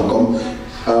de nom comme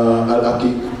Al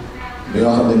Aqiq bi nga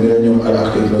xam ne mi ngi ñoom Al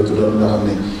Aqiq la tuddoon nga xam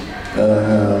ne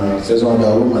saison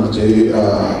daaw man j'ai eu à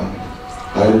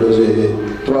loger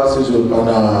 3 séjours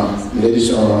pendant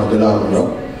l'édition de la umra.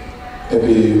 Et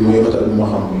puis muy hôtel bu ma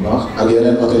xam bu baax ak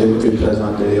yeneen hôtel yi mu fi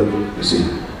présenté yëpp aussi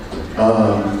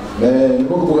mais li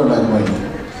ma ko bëggoon laaj mooy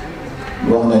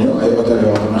wax nañu ay hôtel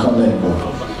yoo xam ne xam nañu ko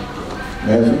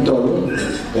mais fi mu toll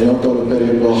dañoo toll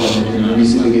période boo xam ne ñu ngi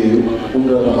si liggéeyu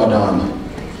umra Ramadan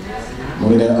mu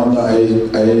ngi ne am na ay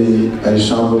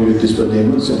chambres yu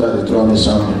disponibles c'est-à-dire 3000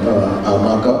 chambres à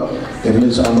Makka et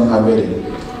 1000 chambres à Médine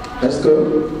est-ce que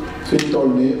fi mu toll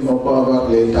nii on peut avoir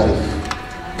les tarifs.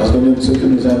 Parce que nous, ce qui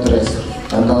nous intéresse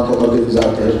en tant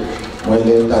qu'organisateur, moi,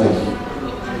 les tarifs.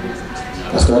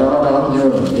 Parce que Ramadan,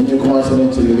 nous commençons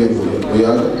à se lever pour eux.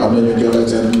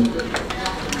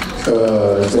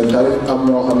 C'est un tarif à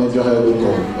moi, on a joué avec eux.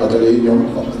 Atelier,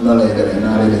 nous allons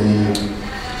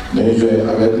jouer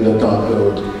avec le temps et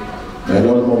l'autre. Mais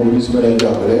là, mon but, c'est de les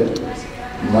appeler.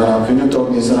 Madame, nous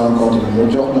avons se rencontre.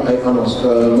 Nous avons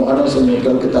annoncé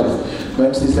quelques tarifs.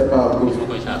 Même si ce n'est pas pour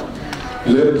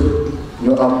le.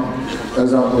 Nous avons, par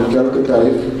exemple, quelques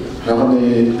tarifs. Nous avons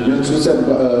sur cette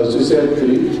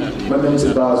prix, même si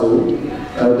c'est basé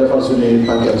de façon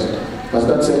package. Parce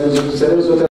que c'est des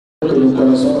hôtels que nous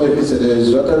connaissons et puis c'est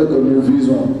des hôtels que nous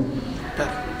visons.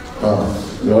 Voilà.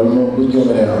 Loolu moom bu ñu ko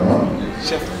mënee am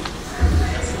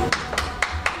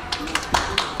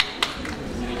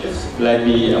laaj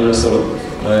bi am na solo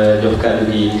jox kàddu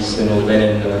gi sunu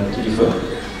beneen kilifa.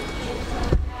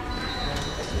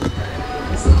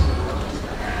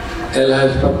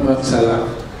 Elhaj Pape Salah,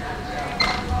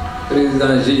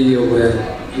 président GIE Voyage,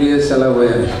 GIE Salah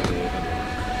Voyage.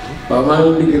 waaw maa ngi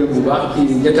leen di gërëm bu baax ci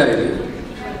njëtaay bi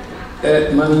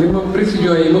man li ma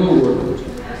précision yi ma bëggoon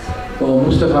bon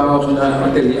Moustapha wax na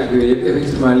hôtel yi ak yooyu yëpp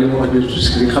effectivement li ma wax de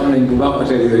souscrit xam nañ bu baax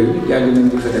hôtel yooyu yàgg nañ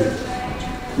di fa def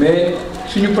mais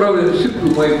suñu problème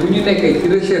surtout mooy bu ñu nekkee ci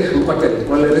recherche bu hôtel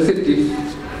wala réceptif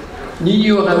ñi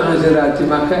ñuy waxal en général ci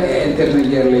Makka ay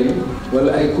intermédiaire lañu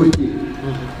wala ay courtier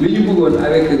li ñu bëggoon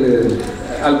avec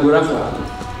Al Buraq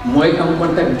mooy am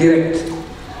contact direct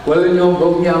wala ñoom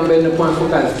boobu ñu am benn point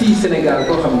focal fii Sénégal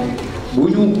koo xam ne bu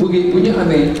ñu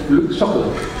amee lu soxla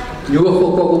ñu wax ko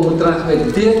kooku mu transmettre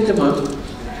directement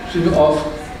suñu offre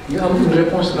ñu am une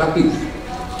réponse rapide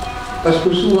parce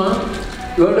que souvent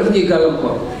loolu daf ñuy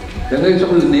gàllankoor da ngay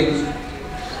soxla nekk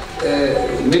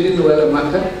Médine wala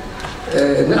Makka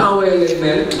nga envoyé les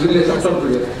mails duñ la sax tontu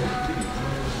leen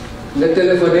nga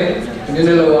téléphoné ñu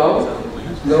ne la waaw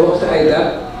nga wax sa ay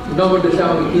date nombre de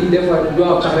chambre kii des fois doo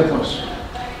am sax réponse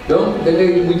donc da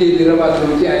ngay mujjee di rabattre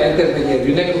ci ay intermédiaires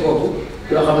yu nekk foofu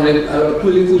yoo xam ne alors tous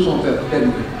les coups sont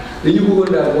permis li ñu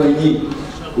bëggoon daal mooy ñii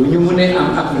bu ñu mënee am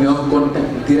ak ñoom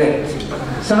contact direct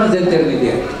sans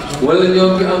intermédiaire wala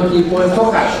ñoom ñu am ci point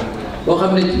focal boo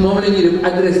xam ne moom la ñuy def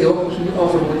adressé wax suñu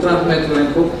offre bu transmettre lañ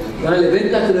ko dans les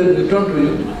 24 heures ñu tontu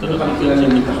ñu xam ci lan la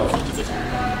ñuy taxaw.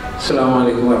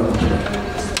 Salaamaaleykum wa rahmatulah.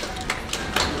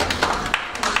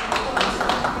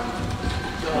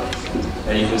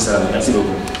 Aleykum salaam, merci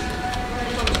beaucoup.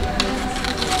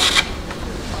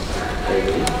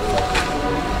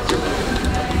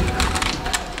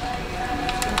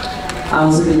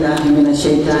 أعوذ بالله من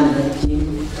الشيطان الرجيم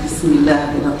بسم الله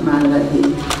الرحمن الرحيم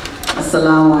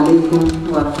السلام عليكم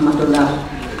ورحمة الله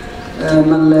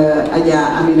من أجا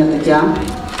أمينة جام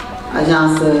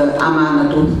agence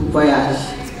Amanatou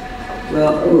voyage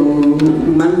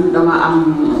man dama am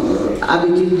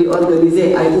habitude di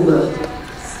organiser ay umra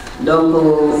donc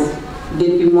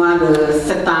depuis mois de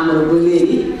septembre ba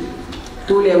léegi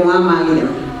tous les mois maa ngi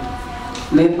dem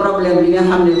mais problème bi nga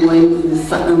xam ne mooy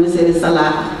monsieur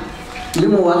Salah li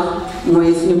mu wax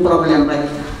mooy suñu problème rek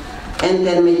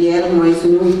intermédiaire mooy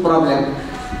suñu problème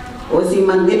aussi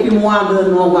man depuis mois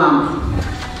de novembre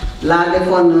laa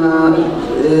defoon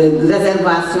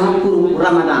réservation pour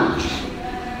Ramadan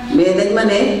mais dañ ma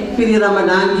ne prix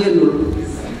Ramadan génnul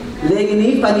léegi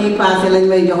nii fan yii passé lañ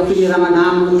may jox prix Ramadan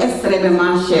mu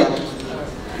extrêmement cher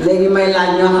léegi may laaj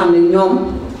ñoo xam ne ñoom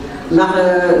ndax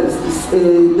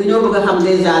dañoo bëgg a xam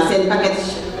déjà seen package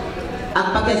ak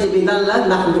package bi lan la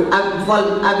ndax ak vol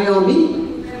avion bi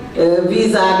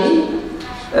visa bi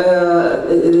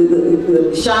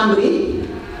chambre yi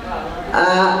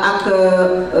ak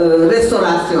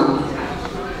restauration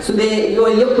su dee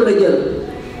yooyu yëpp la jël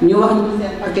ñu wax ñu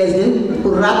seen package bi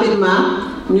pour rapidement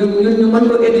ñu mën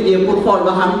ko étudier pour xool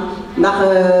ba xam ndax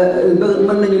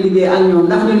mën nañu liggéey ak ñoom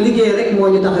ndax ñun liggéey rek moo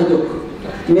ñu tax a jóg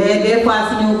mais des fois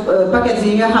suñu package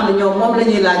yi nga xam ne ñoom moom la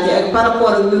ñuy laajte ak par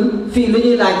rapport ak ñun fii lu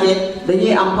ñuy laajte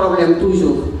dañuy am problème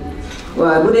toujours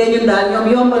waaw bu dee ñun daal ñoom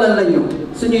yombalal nañu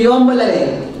suñu yombalalee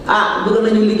bëgg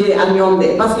nañu liggéey ak ñoom de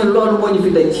parce que loolu moo ñu fi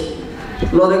dëcc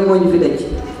loolu rek moo ñu fi dëcc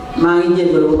maa ngi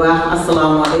jéggal bu baax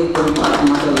asalaamaaleykum wa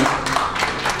rahmatullah.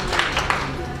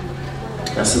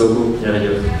 Merci beaucoup,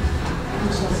 jërëjëf.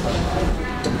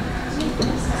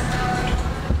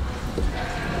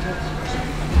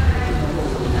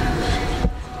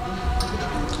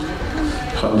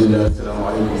 alhamdulillah,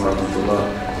 asalaamaaleykum wa rahmatullah.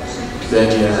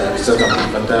 Léegi Ustaz Abdou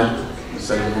Fattah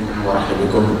salaamaaleykum wa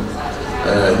rahmatullakum.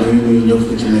 Ñu ngi nuyu ñëpp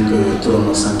ku ci nekk turam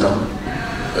ak santam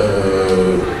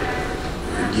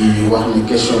di wax ni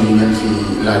question yi ngeen fi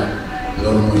laaj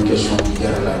loolu mooy question bi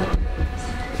jar a laaj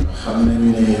xam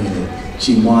nañu ne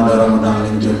ci mois de Ramadan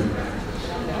lañ jëm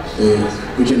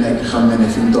ku ci nekk xam na ne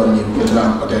fi mu toll nii pour nga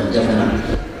am hôtel jafe na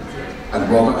ak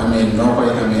boo ko amee noo koy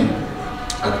amee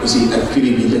ak aussi ak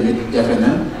prix bi tamit jafe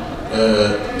na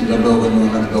nga doog a ñëw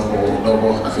nag doo ko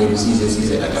wax affaire yu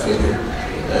siise ak affaire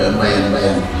mbayaan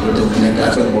loolu tamit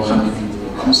nekk affaire boo xam ne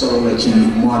am solo la ci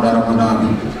mois de Ramadan bi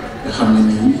nga xam ne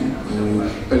nii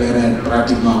pèlerin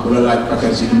pratiquement bu la laaj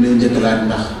package yi ñu lay njëkk laaj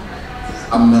ndax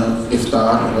am na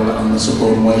iftar wala am na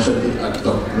sukoor mooy xëdd ak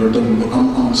topp loolu tamit lu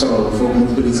am solo la foog mu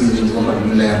préciser ñu waxal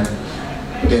ñu leer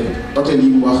peut-être hôtel yi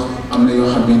mu wax am na yoo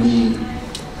xam ne nii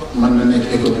mën na nekk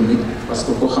économique parce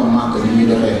que ku xam Màkka ni ñuy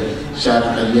doxee Cheikh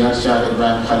Aliya Cheikh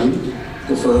Ibrahim Khalil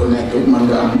ku fa nekk mën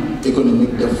nga am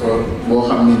économique def fa boo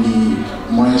xam ne nii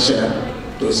moins cher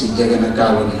te aussi jege na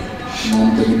Kaaba gi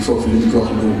moom tamit foofu li ñu ko wax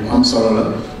lu am solo la.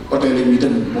 hôtel yi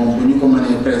tamit moom bu ñu ko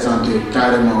mënee présenter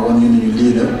carrément wan ñu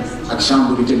lii la ak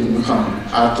chambre yi tamit ñu xam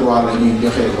A3 la ñuy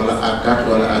joxe wala A4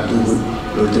 wala A12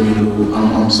 loolu tamit lu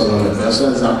am solo la.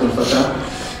 Ustaz Abdou Fattah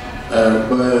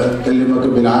بكلمك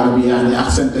بالعربي يعني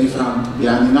أحسن تفهم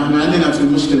يعني نحن عندنا في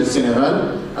مشكلة السنغال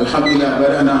الحمد لله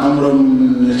بدأنا عمره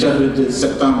من شهر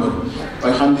سبتمبر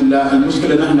والحمد لله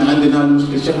المشكلة نحن عندنا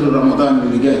المشكلة شهر رمضان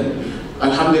اللي جاي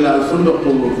الحمد لله الفندق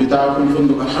بتاعكم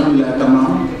فندق الحمد لله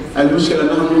تمام المشكلة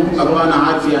نحن أبغانا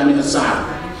عارف يعني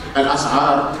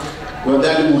الأسعار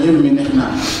وده المهم من إحنا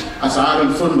أسعار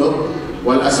الفندق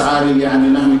والأسعار اللي يعني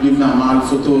نحن جبنا مع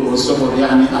الفطور والسفر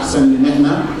يعني أحسن من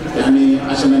إحنا يعني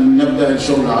عشان نبدأ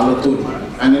الشغل على طول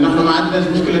يعني نحن ما عندنا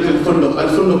مشكلة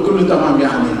الفندق كله تمام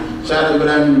يعني شارع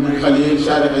إبراهيم خليل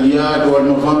شارع الياد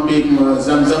والموفنبيك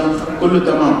زمزم كله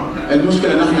تمام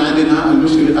المشكلة نحن عندنا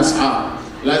المشكلة الأسعار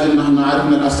لازم نحن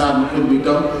عرفنا الأسعار نحط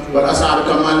بكم والأسعار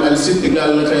كمان الست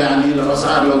قال لك يعني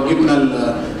الأسعار لو جبنا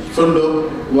فندق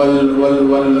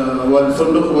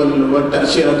والفندق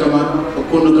والتأشيرة كمان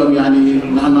وكلكم يعني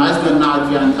نحن عايزنا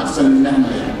نعرف يعني أحسن من نحن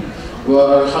يعني.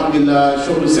 والحمد لله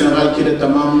شغل السنغال كده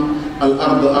تمام،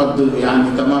 الأرض أرض يعني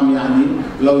تمام يعني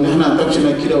لو نحن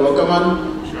تمشينا كده. وكمان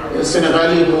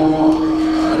السنغالي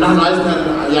نحن عايزنا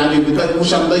يعني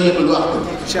مش هنضيق الوقت،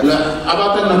 لا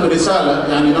أبعتنا رسالة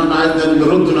يعني نحن عايزنا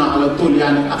نردنا على طول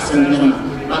يعني أحسن من نحن.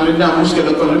 عندنا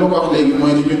مشكلة كل ما بقول لك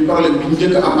ما يجي بروبلم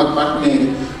بيجيك أمك بارتنير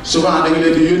souvent da nga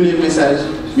leen di yónnee message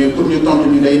mais pour ñu tontu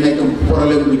ñu day nekk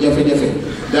problème bu jafe-jafe.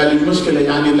 daal المشكلة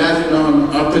يعني لازم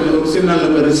أرسلنا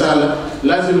لك رسالة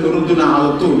لازم نردنا على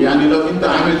طول. يعني لو أنت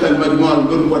عملت المجموعة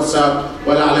جروب واتساب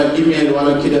ولا على إيميل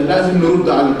ولا كده لازم نرد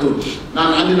على طول.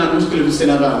 نحن عندنا مشكلة في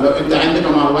السنغال، لو أنت عندك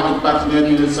مع واحد بارتنير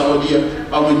من السعودية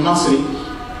أو من مصر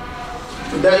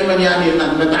دائما يعني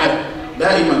نتعب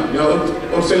دائما. لو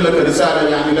أرسل لك رسالة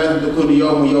يعني لازم تكون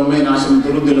يوم ويومين عشان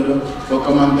ترد لك،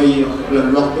 وكمان ضيق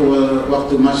الوقت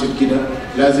ووقت ماشي كده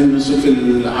لازم نشوف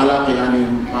العلاقة يعني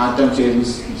مع تمشي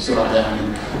بسرعة يعني.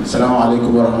 السلام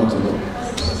عليكم ورحمة الله.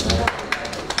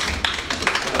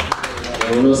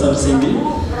 Menurut Simbi,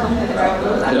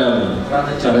 cara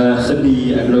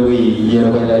xëy ak logo yi yéen a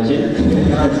koy laajte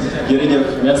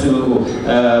jërëjëf merci beaucoup.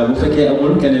 Bu fekkee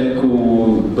amul keneen ku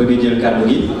bëgg jël kàddu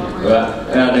gi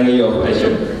waaw da ngay yokk ay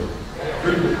chef.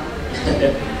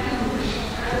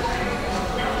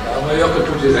 waaw ma yokk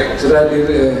tuuti rek.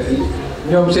 c'est-à-dire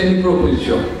ñoom seen i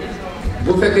proposition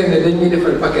bu fekkee ne dañ ñuy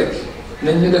defal paquet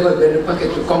nañ ñu defal benn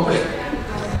paquet complet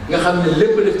nga xam ne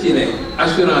lépp def ci ne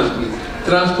assurance bi.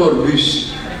 transport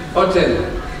bus, hôtel,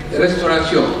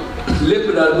 restauration, lépp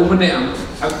daal bu mënee am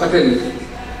ak hôtel yi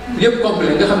yëpp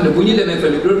complet nga xam ne bu ñu demee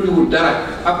fële doon ñu wut dara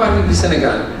à partir du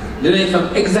Sénégal dinañ xam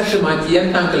exactement ci yan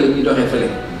tànk la ñuy doxee fële.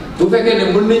 bu fekkee ne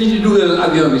mën nañu ci dugal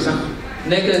avion bi sax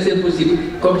nekk na c'est possible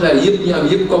comme ça yëpp ñu am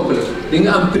yëpp complet di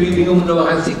nga am prix di nga mën a wax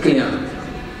ak si client.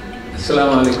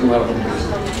 asalaamaaleykum wa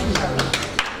rahmatulah.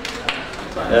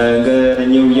 nga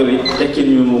ñëw yow it tekkil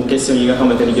ñu question yi nga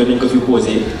xamante ni jot nañu ko fi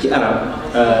posé ci arab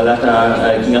laata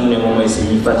ki nga xam ne moom mooy si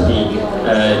parti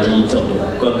di tontu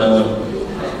kon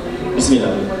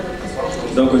bismillah.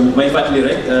 donc may fàttali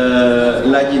rek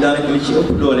laaj yi daanaka li ci ëpp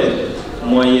doole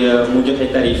mooy mu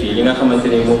joxe tarif yi li nga xamante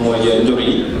ni moom mooy njëg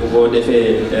li boo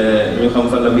defee ñu xam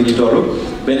fan la mbir di toll.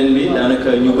 beneen bi daanaka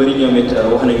ñu bëri ñoom it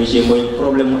wax nañu ci mooy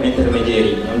problème mu intermédiaire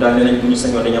yi ñoom daal nee nañ bu ñu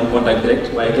sañoon dañu am contact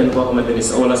direct waaye kenn koo xamante ni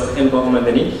wala sax kenn koo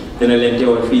xamante ni dina leen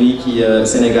teewal fii nii ci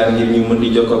Sénégal ngir ñu mën di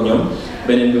jokkoo ak ñoom.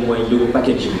 beneen bi mooy njëgu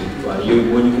package bi waaw yooyu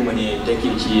boo ñu ko mënee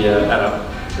tekkil ci arab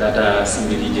laata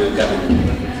simbi di jël kàddu gi.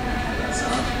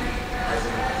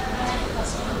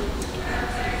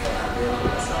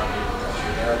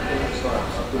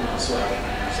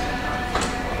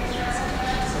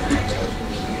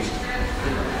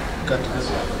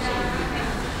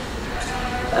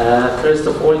 First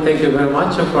of all, thank you very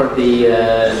much for the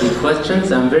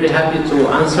questions. I'm very happy to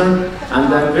answer,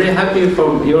 and I'm very happy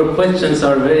for your questions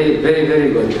are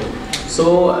very good.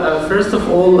 So first of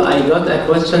all, I got a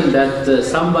question that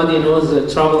somebody knows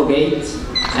Travelgate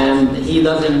and he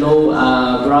doesn't know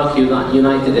Buraq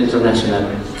United International.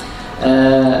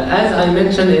 As I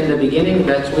mentioned in the beginning,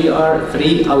 that we are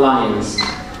three alliance.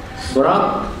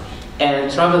 Buraq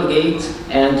and Travelgate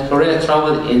and Korea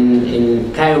Travel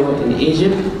in Cairo in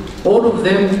Egypt, all of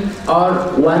them are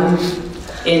one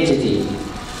entity.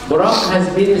 Buraq has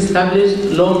been established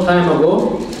long time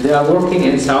ago. They are working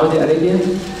in Saudi Arabia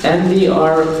and they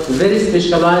are very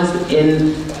specialized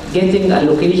in getting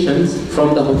allocations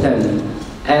from the hotel.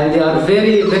 And they are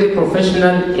very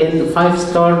professional in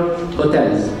 5-star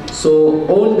hotels. So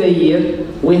all the year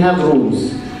we have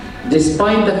rooms.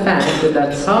 Despite the fact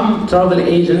that some travel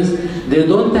agents, they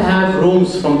don't have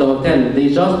rooms from the hotel. They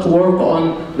just work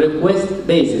on request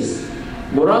basis.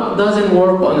 Buraq doesn't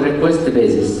work on request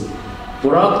basis.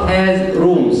 Buraq has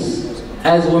rooms.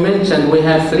 As we mentioned, we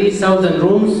have 3,000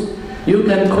 rooms. You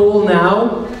can call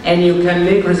now and you can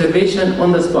make reservation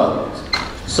on the spot.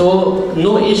 So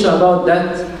no issue about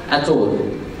that at all.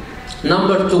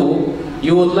 Number two,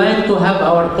 you would like to have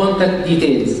our contact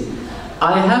details.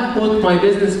 I have put my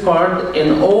business card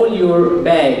in all your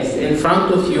bags in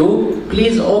front of you.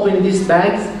 Please open these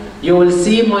bags. You will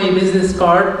see my business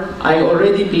card. I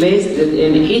already placed it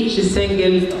in each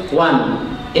single one.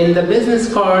 In the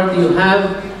business card, you have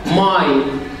my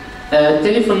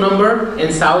telephone number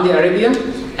in Saudi Arabia,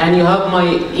 and you have my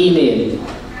email.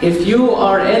 If you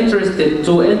are interested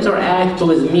to interact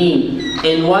with me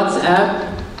in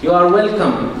WhatsApp, you are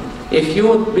welcome. If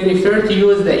you prefer to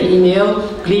use the email,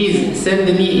 please send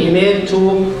me email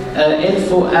to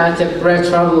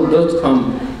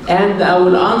info@pratravel.com. and I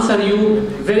will answer you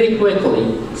very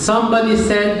quickly. Somebody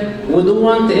said, we don't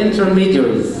want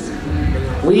intermediaries.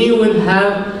 We will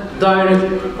have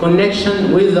direct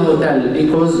connection with the hotel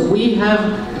because we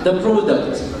have the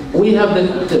product, we have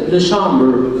the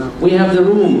chamber, we have the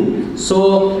room.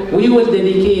 So we will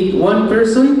dedicate one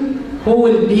person who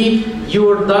will be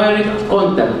your direct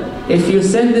contact. If you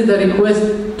send the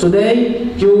request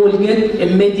today, you will get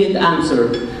immediate answer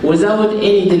without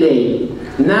any delay.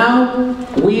 Now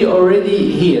we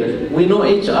already here, we know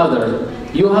each other.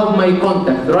 You have my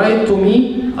contact, write to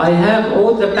me. I have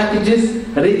all the packages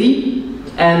ready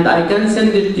and I can send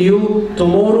it to you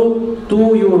tomorrow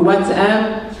to your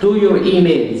WhatsApp, to your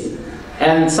emails.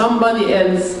 And somebody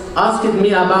else asked me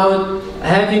about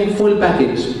having full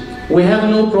package. We have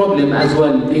no problem as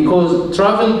well because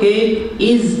Travelgate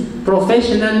is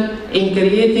professional in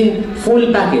creating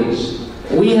full package.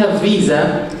 We have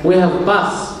visa, we have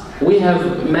bus, we have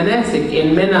manasik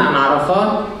in Mina and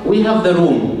Arafat, we have the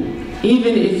room.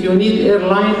 Even if you need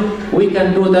airline, we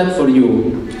can do that for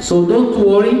you. So don't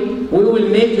worry, we will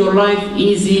make your life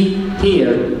easy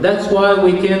here. That's why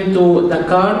we came to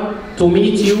Dakar to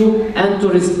meet you and to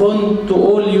respond to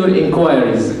all your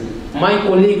inquiries. My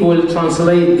colleague will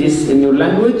translate this in your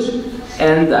language,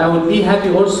 and I will be happy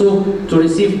also to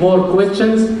receive more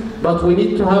questions, but we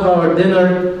need to have our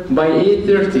dinner by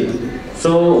 8:30.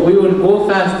 So we will go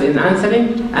fast in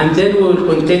answering, and then we will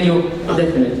continue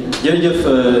definitely. jërëjëf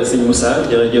sëñ Moussa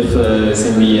jërëjëf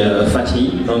sëñ bi Faty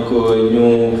donc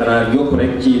ñu xanaa yokk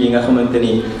rek ci li nga xamante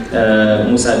ni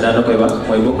Moussa daan na koy wax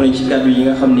mooy bokk nañ ci kàddu yi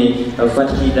nga xam ni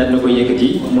Faty daan na koy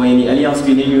yëkkati mooy ni alliance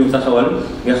bi ni ñu taxawal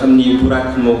nga xam ni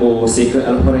Buraq moo ko sekk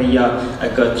Elhorreya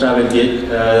ak Travelgate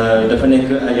dafa nekk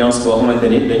alliance boo xamante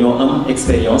ni dañoo am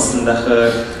expérience ndax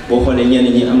boo xoolee ñenn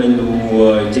ñi am nañ lu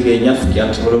jege ñaar fukki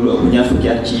at wala lu ëpp ñaar fukki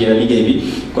at ci liggéey bi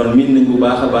kon miin nañ bu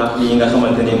baax a baax li nga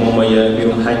xamante ni moom mooy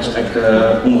mbirum hadj ak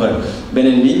umra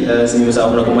beneen bi sëñ Moussa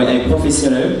wax na ko mooy ay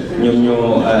professionnel ñoom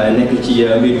ñoo nekk ci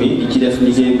mbir mi di ci def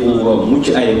liggéey bu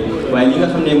mucc ayib waaye li nga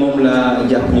xam ne moom la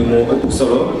jàpp ni moo ëpp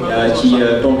solo ci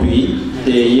tontu yi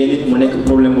te yéen it mu nekk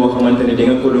problème boo xamante ne da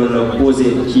nga ko doon posé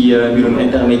ci mbirum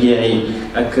intermédiaire yi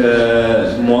ak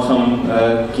moo xam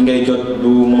ki ngay jot du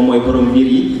moom mooy borom mbir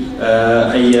yi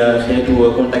ay xeetu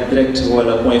contact direct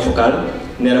wala point focal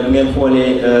nee na bu ngeen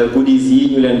xoolee goodies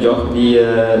yi ñu leen jox di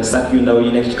sac yu ndaw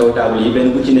yi nekk ci kaw table yi benn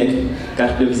bu ci nekk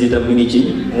carte de visite am mu ngi ci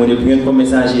mu ne bu ngeen ko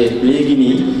messager léegi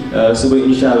nii suba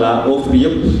incha allah offre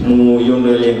yëpp mu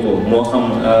yónnee leen ko moo xam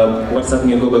WhatsApp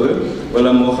ngeen ko bëgg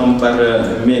wala moo xam par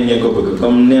mail ngeen ko bëgg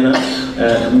comme nee na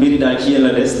mbiri daal ci yéen la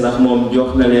des ndax moom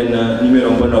jox na leen numéro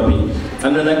ba noppi.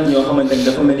 am na nag ñoo xamante ni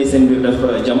dafa mel ni seen mbir dafa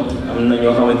jàmp am na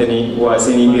ñoo xamante ni waa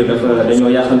seen i mbir dafa dañoo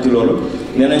yaaxanti loolu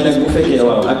nee nañ nag bu fekkee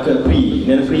waaw ak prix yi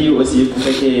nee na prix yi aussi bu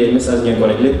fekkee message ngeen ko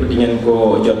rek lépp di ngeen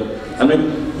ko jot am na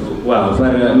waaw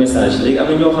par message léegi am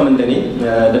na ñoo xamante ni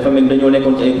dafa mel ni dañoo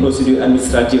nekkoon ci ay procédures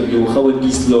administratives yu xaw a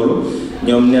diis loolu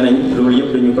ñoom nee nañ loolu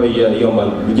yëpp dañu koy yombal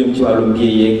lu jëm ci wàllum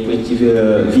billet yeeg ci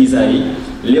visa yi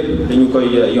lépp dañu koy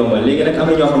yombal léegi nag am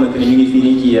na ñoo xamante ni ñu ngi fii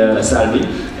nii ci salle bi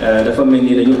dafa mel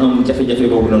ni dañu am jafe-jafe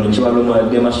boobu noonu ci wàllum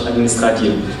démarche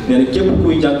administrative nee na képp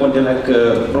kuy jànkonteel ak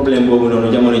problème boobu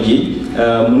noonu jamono ji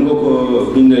mën nga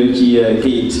ko bindal ci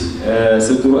kayit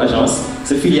sa turu agence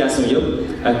sa filiation yëpp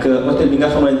ak hôtel bi nga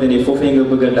xamante ni foofee nga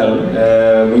bëgg a dal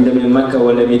bu ñu demee Makka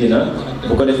wala Medina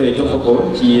bu ko defee jox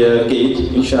ko ci kayit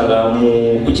incha allah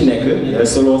mu ku ci nekk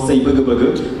selon say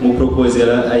bëgg-bëgg mu proposé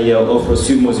la ay offre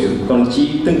sur mesure kon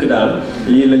ci tënk daal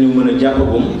lii la ñu mën a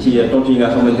jàppagum ci tontu yi nga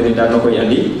xamante ni daal na koy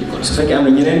andi su fekkee am na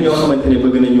ñeneen ñoo xamante ne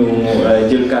bëgg nañu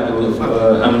jël kàddu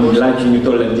am laaj yu ñu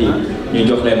tollanti ñu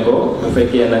jox leen ko bu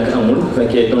fekkee nag amul bu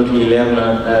fekkee tontu yi leer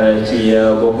na ci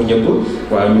boppu ñëpp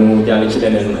waaw ñu jàll ci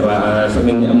leneen waa fa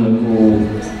mel ni am na ku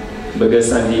bëgg a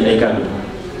sànni ay kàddu.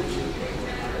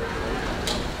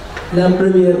 La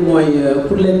première, moi,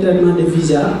 pour les traitements de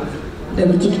visa,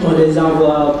 d'habitude on les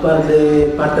envoie par des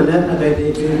partenaires avec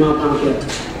des virements bancaires.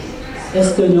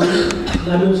 Est-ce que nous,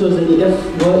 la même chose de l'IDEF,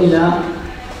 bon, il a,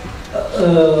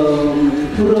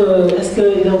 est-ce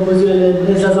qu'il a besoin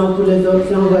des agents pour les autres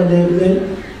qui envoient des mails?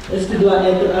 Est-ce qu'il doit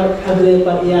être agréé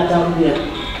par IATA ou bien?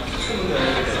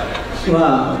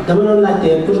 Voilà, d'abord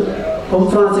comme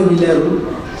français bi leerul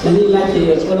dañuy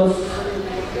laajte wolof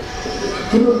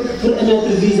pour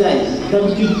émettre visa yi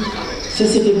d'habitude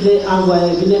société bi lay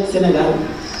envoyé bi nekk Sénégal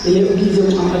il est obligé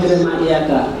mu am agrément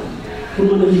IATA pour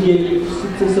mën a liggéey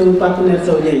sa partenaire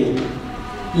saoudien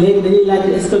yi léegi dañuy laajte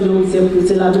est-ce que ñoom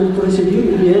c'est la même procédure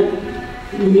ou bien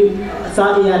ñu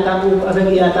sans IATA ou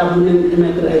avec IATA bu leen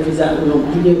émettre ay visa ak ñoom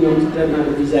liggéey ñoom ci traitement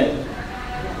de visa yi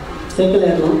c'est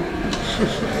clair non?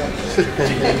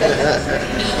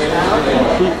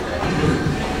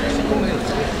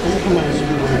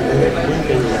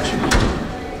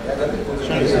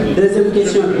 Deuxième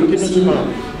question, si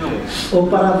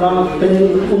auparavant,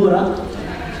 umra,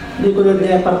 nous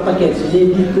connaissons par paquet, les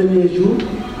 10 premiers jours,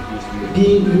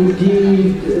 10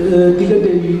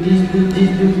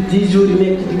 jours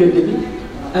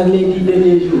avec les 10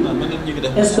 derniers jours.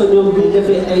 Est-ce que nous avons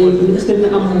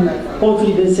un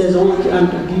conflit de saison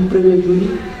entre 10 premiers jours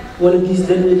ou les 10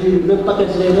 derniers jours, même paquet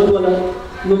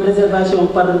ou une réservation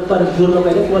par jour ou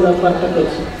par paquet?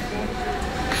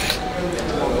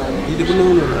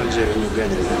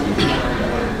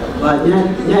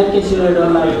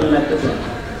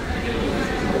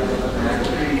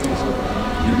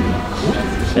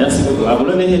 Merci beaucoup. Vous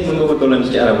l'avez dit, vous avez dit que vous avez dit que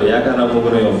vous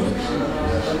avez dit.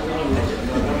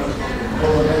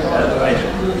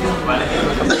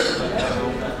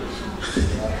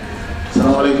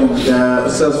 السلام عليكم يا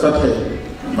استاذ فتحي.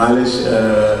 معلش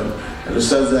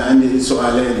الاستاذ عندي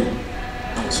سؤالين.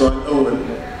 السؤال الاول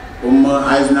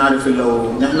عايز نعرف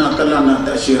لو نحن طلعنا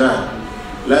تاشيرات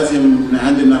لازم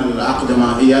عندنا العقد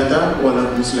مع اياتا ولا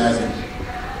مش لازم؟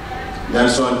 ده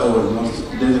السؤال الاول.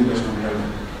 لازم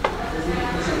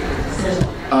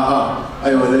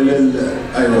ايوه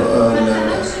ايوه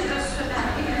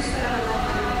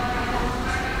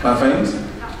ما فهمت؟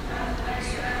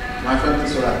 ما فهمت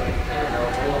السؤال.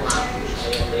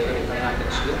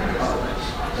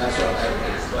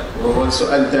 وهو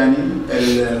السؤال الثاني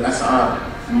الاسعار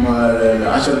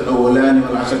العشر الاولاني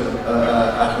والعشر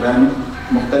الاخراني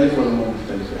مختلف ولا مو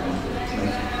مختلف؟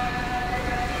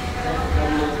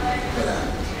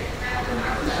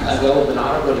 اجاوب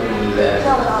بالعربي ولا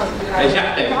ايش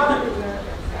احكي؟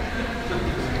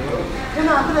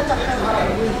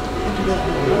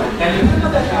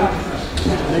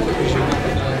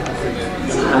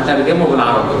 هترجمه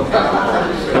بالعربي.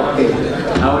 اوكي.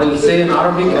 I will say in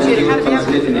Arabic and you will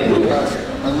translate in English.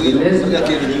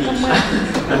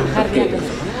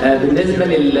 بالنسبة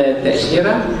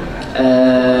للتأشيرة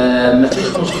مفيش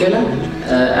مشكلة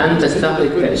أن تستخرج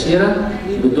تأشيرة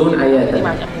بدون عيادة،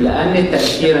 لأن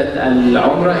تأشيرة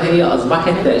العمرة هي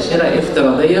أصبحت تأشيرة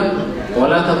افتراضية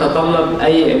ولا تتطلب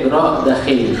أي إجراء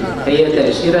داخلي، هي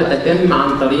تأشيرة تتم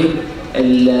عن طريق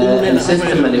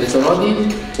السيستم الافتراضي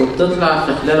وبتطلع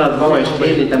في خلال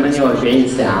 24 ل 48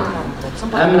 ساعة.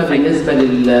 أما بالنسبة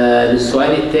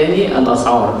للسؤال الثاني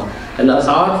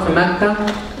الأسعار في مكة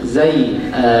زي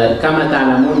كما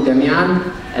تعلمون جميعا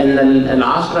أن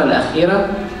العشرة الأخيرة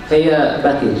هي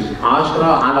باكج 10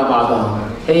 على بعضها،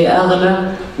 هي أغلى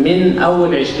من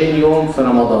أول 20 يوم في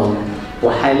رمضان،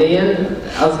 وحاليا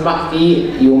أصبح في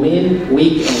يومين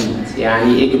ويك اند،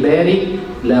 يعني إجباري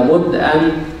لابد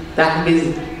أن تحجز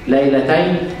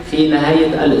ليلتين في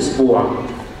نهاية الأسبوع.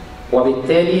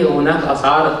 وبالتالي هناك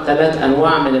أسعار 3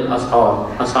 أنواع من الأسعار،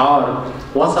 أسعار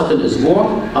وسط الأسبوع،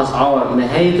 أسعار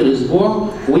نهاية الأسبوع،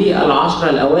 والعشرة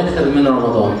الأواخر من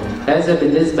رمضان. هذا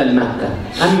بالنسبة لمكة.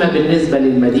 أما بالنسبة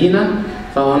للمدينة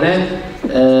فهناك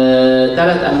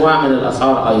 3 أنواع من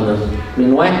الأسعار أيضا،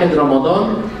 من 1 رمضان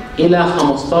إلى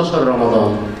 15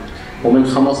 رمضان، ومن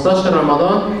 15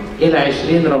 رمضان إلى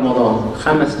 20 رمضان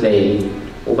 5 ليالي،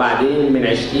 وبعدين من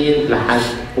 20 لحد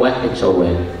 1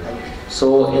 شوال. So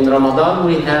in Ramadan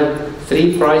we have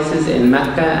 3 prices in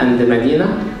Mecca and the Medina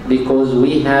because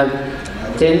we have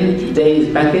 10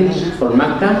 days package for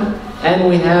Mecca and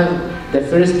we have the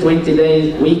first 20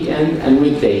 days weekend and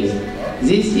weekdays.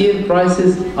 This year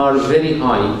prices are very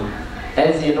high.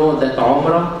 As you know that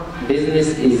Umrah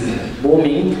business is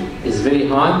booming, is very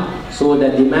high, so the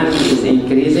demand is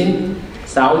increasing.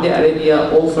 Saudi Arabia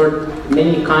offered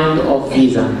many kind of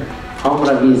visa,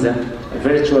 Umrah visa,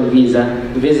 virtual visa,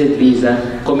 visit visa,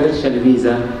 commercial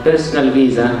visa, personal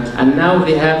visa, and now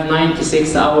they have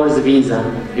 96 hours visa.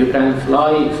 You can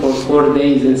fly for 4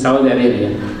 days in Saudi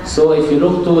Arabia. So if you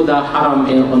look to the haram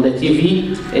on the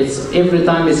TV, it's every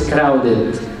time is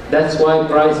crowded. That's why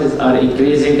prices are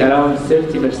increasing around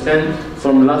 30%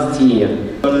 from last year.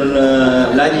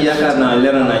 laaj yi yaakaar naa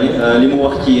leeral nañu li mu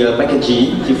wax ci package yi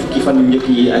ci fukki fan yu njëkk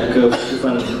yi ak fukki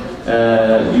fan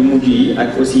yu mujj yi ak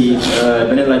aussi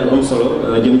beneen laaj bu am solo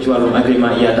jëm ci wàllum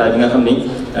agrément IATA bi nga xam ni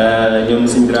ñoom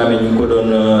Sëñ Dramé ñu ngi ko doon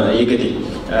yëkkati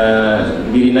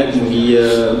mbir yi nag mu ngi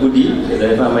guddi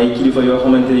dafa am ay kilifa yoo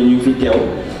xamante ne ñu ngi fi teew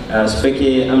su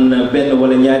fekkee am na benn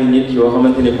wala ñaari nit yoo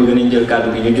xamante ne bëgg nañ jël kàddu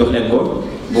gi ñu jox leen ko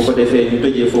bu ko defee ñu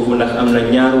tëjee foofu ndax am na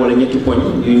ñaar wala ñetti poñ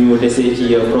yu ñu desee ci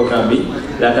programme bi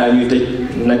laataa ñuy tëj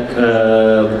nag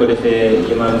bu ko defee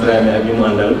Imam Dramé ak ñu mu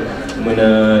àndal mën a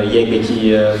yegg ci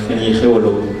fi ñuy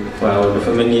xewaloo. waaw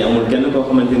dafa mel ni amul kenn koo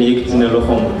xamante ni yëkkati na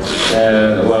loxoom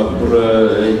waaw pour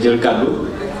jël kàddu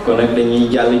kon nag dañuy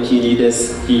jàll ci li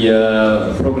des ci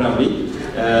programme bi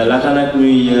laata nag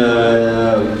ñuy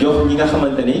jox ñi nga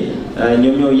xamante ni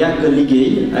ñoom ñoo yàgg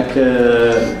liggéey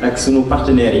ak sunu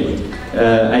partenaires yi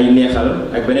ay neexal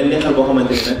ak beneen neexal boo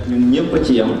xamante ni nag ñun ñëpp a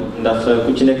ci yam ndax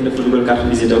ku ci nekk dafa dugal carte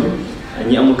visite am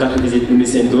ñi amul carte visite indi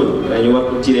seen tour ñu war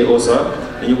ko tirer au sort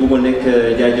dañu bëggoon nekk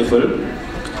jaajëfal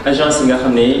agence yi nga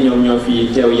xam ne ñoom ñoo fi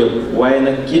teew yëpp waaye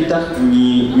nag kii tax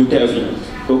ñu teew fi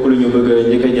kooku lu ñu bëgg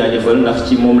njëkk a jaajëfal ndax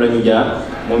ci moom la ñu jaar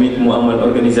moom it mu amal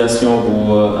organisation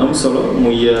bu am solo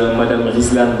muy madame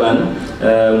Rislan Ban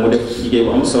mu def liggéey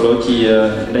bu am solo ci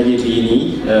ndaje bii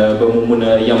nii ba mu mën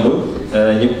a yamb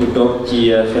ñëpp toog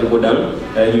ci xel bu dal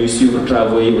ñuy suivre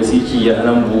travaux yi aussi ci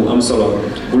anam bu am solo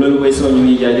bu loolu weesoo ñu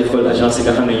ngi jaajëfal agence yi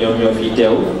nga xam ne ñoom ñoo fi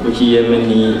teew ku ci mel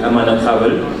ni Amana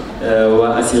Travel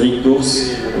waa Assyrie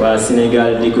Tours waa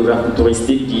Sénégal découverte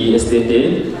touristique di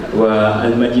STT waa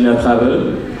Almadina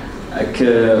Travel ak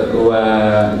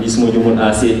waa gis mu jumul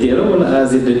ACT la wala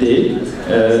AZT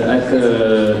ak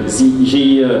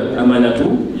GIE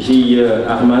Amanatu GIE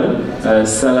Armal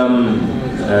Salam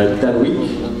Tarwik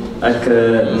ak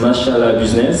Machallah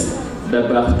Business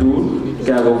Dabar Tour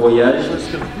Caro Voyage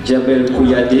Jabel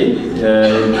Kouyaté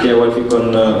teewal fi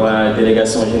kon waa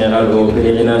délégation générale au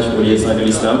pèlerinage pour les saints de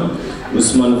l'islam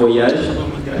Ousmane Voyage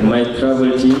My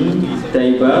Travel Team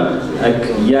Taïba ak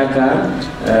Yaakaar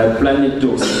Planète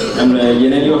Tours am na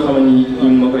yeneen yoo xam ne ñu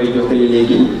ma koy jottali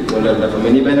léegi wala dafa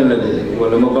mel ni benn la de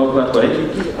wala ma bamtuwaat ko rek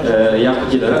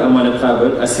yàqu ci dara Amana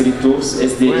Travel Assyrie Tours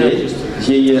SDT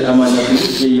GIE Amanatu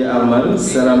GIE Armal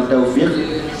Salam Tawfiq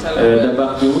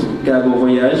Dabar Tour Cabo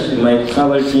Voyage My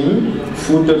Travel Team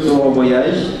Fouta Toro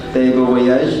Voyage Taïba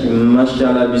Voyage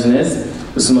Machallah Business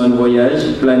Ousmane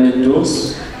Voyage Planète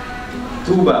Tours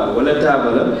Touba wala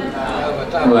Taaba la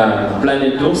waaw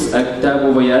Planète Tours ak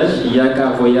Tabo Voyage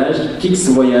Yaakaar Voyage Kix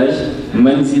Voyage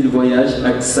Manzil Voyage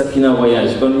ak Safina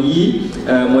Voyage kon yii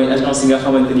mooy agence yi nga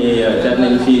xamante ni daal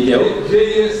nañu fii teew.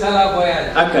 GIE Sala Voyage.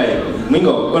 ak ay mu ngi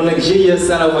ko kon nag GIE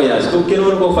Sala Voyage kooku kenn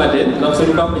war koo fàtte ndax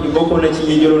suñu papa ji bokkoon na ci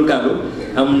ñi jëloon kàddu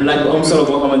am laaj bu am solo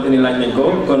boo xamante ni laaj nañ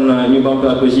ko kon ñu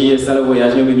bamtuwaat ko GIE Sala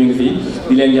Voyage ñoom it ñu ngi fii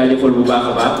di leen jaajëfal bu baax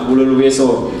a baax bu loolu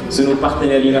weesoo suñu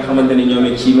partenaires yi nga xamante ni ñoom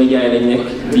it ci média yi lañ nekk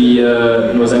di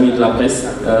nos amis de la presse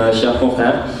chers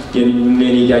confrères yéen ñu ngi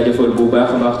leen di jaajëfal bu baax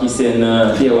a baax ci seen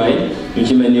teewaay ñu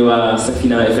ci mel ni waa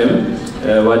Safinahitv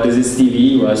waa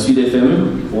 2STV waa Sud FM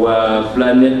waa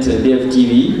Planète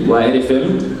DFTV waa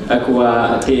RFM ak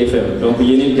waa TFM donc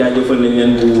yéen it jaajëfal nañ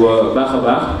leen bu baax a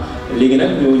baax léegi nag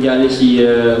ñu jàll ci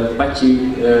pàcc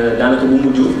daanaka bu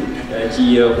mujj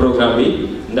ci programme bi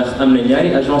ndax am na ñaari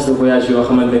agence de voyage yoo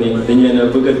xamante ni dañ leen a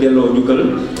bëgg a delloo njukkal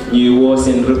ñuy woo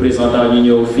seen représentant ñu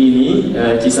ñëw fii nii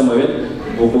ci sama wet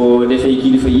bu ko defee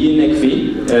kilifa yi nekk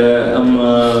fii am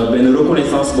benn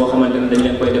reconnaissance boo xamante ne dañ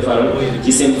leen koy defal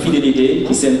ci seen fidélité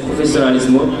ci seen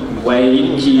professionnalisme waaye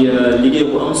it ci liggéey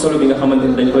bu am solo bi nga xamante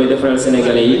ne dañ koy defaral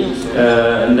sénégalais yi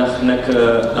ndax nag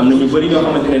am na ñu bëri ñoo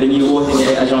xamante ne dañuy woote ni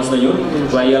ay agence lañu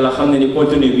waaye yàlla xam ne ni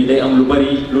contenu bi day am lu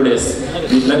bëri lu des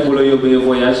nit nag bu la yóbbee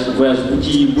voyage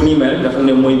bu ni mel dafa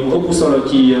ne mooy bu ëpp solo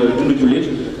ci dundu jullit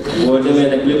boo demee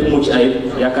nag lépp mucc ayib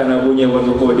yaakaar naa boo ñëwee war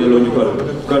nga koo delloo ñu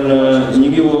kon ñu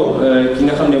ngi woo ki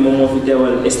nga xam ne moom moo fi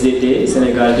teewal SDT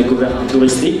Sénégal découverte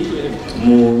touristique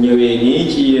mu ñëwee nii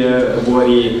ci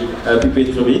boori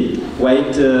pupitre bi waaye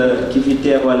it ki fi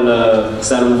teewal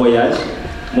Saloum Voyage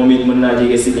moom it mën naa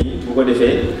jege si nii bu ko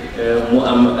defee mu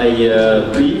am ay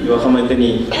prix yoo xamante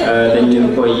ni dañ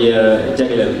leen koy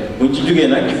jagleel buñ ci jógee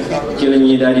nag ci la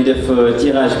ñuy daal di def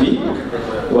tirage bi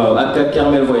waaw ak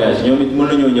Kermel Voyage ñoom it mën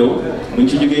nañoo ñëw buñ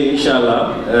ci jógee incha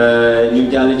allah ñu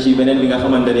jàll ci beneen bi nga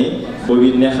xamante ni boobu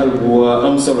it neexal bu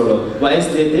am solo la waa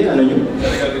STT ana ñu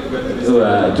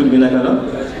waa tur bi naka la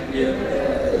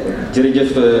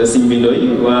jërëjëf Sëñ Bindoy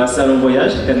waa Saloum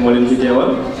Voyage kan moo leen fi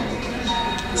teewal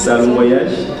Saloum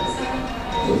Voyage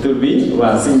tur bi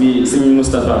waaw Sëñ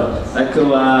Moustapha ak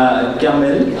waa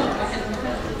Kermel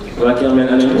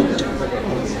ana ñu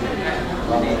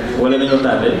wala dañoo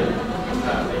tardé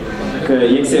ak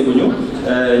yegseeguñu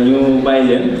ñu bàyyi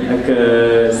leen ak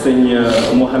sëñ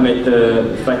Mohamed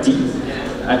Fati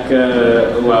ak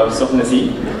waaw soxna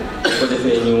si ko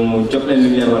defee ñu jox leen li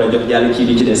ñu leen war a jox jàll ci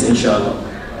li ci des incha allah.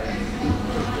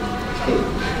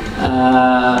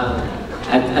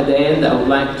 At the end, I would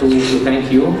like to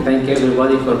thank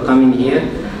everybody for coming here.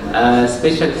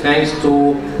 Special thanks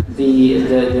to the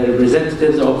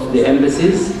representatives of the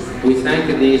embassies. We thank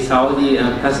the Saudi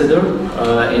ambassador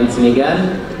in Senegal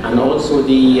and also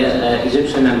the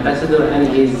Egyptian ambassador and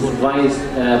his vice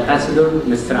ambassador,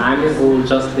 Mr. Amir, who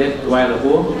just left a while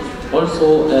ago.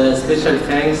 Also, special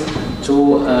thanks to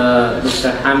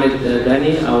Mr. Hamid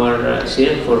Bani, our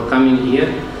Sheikh, for coming here.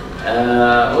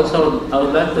 Also, I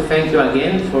would like to thank you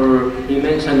again for, he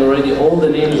mentioned already all the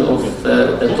names of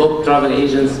the top travel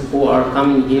agents who are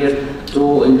coming here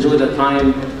to enjoy the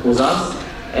time with us.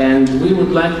 And we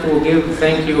would like to give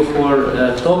thank you for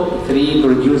top 3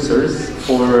 producers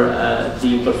for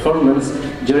the performance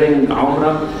during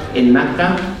Umrah in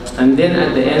Mecca. And then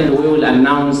at the end we will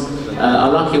announce a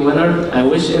lucky winner. I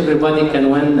wish everybody can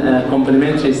win a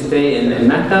complimentary stay in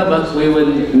Mecca, but we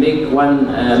will make one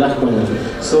lucky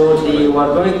winner. So we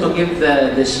are going to give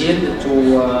the shield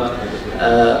to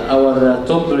our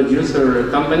top producer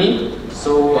company.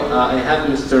 So I have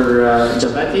Mr.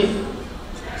 Jabati.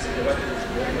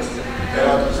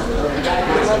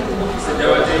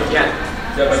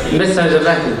 Mr.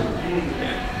 Jabati.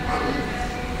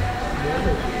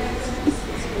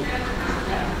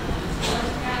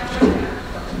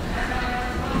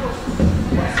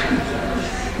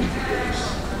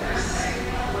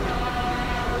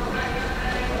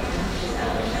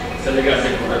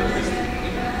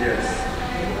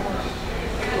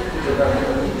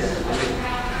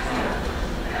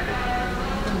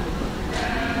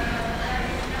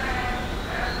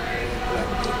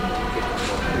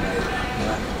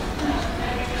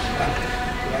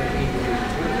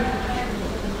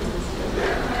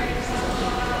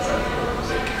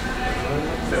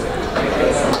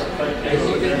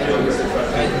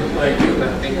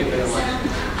 Thank you very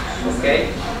much. Okay.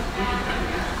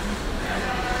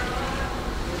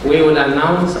 We will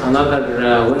announce another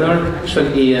winner.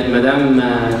 Should be Madame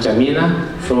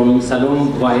Jamina from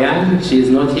Salon Voyage. She is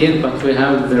not here, but we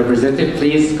have the representative.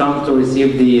 Please come to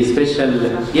receive the special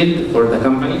gift for the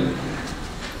company.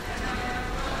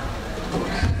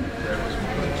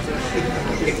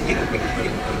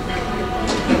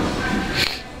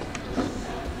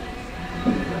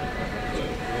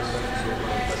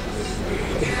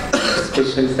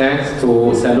 Special thanks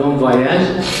to Salon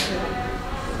Voyage.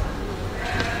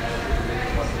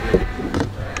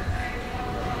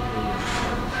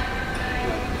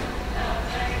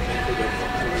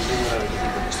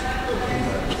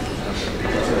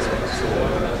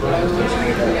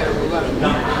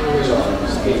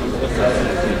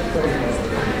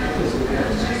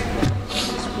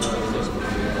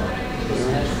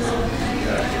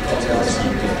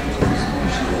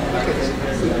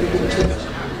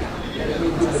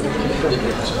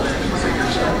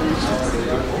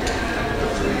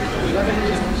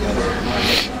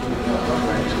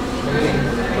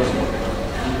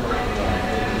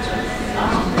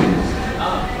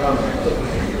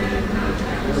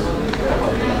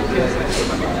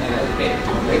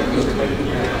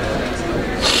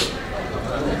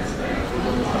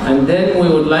 And then we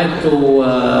would like to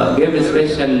give a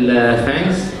special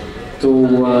thanks to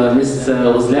Ms.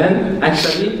 Uzlan,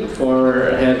 actually, for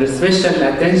her special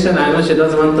attention. I know she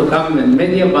doesn't want to come in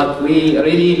media, but we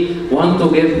really want to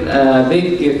give a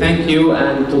big thank you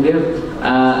and to give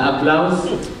applause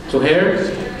to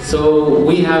her. So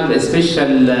we have a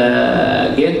special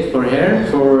gift for her,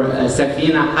 for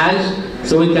Safinahitv.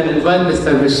 So we can invite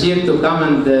Mr. Bashir to come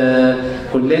and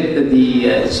collect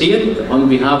the shield on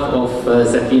behalf of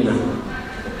Safina.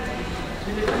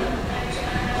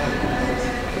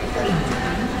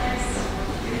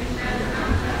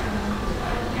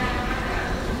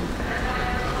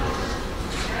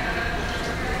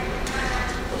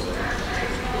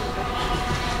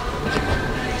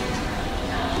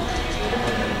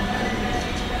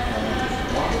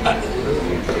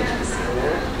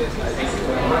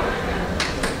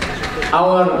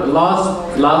 Our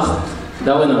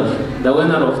the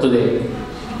winner of today.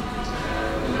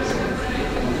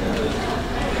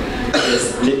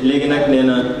 Yes, léegi nag nee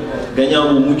na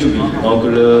gagnant bu mujj bi, donc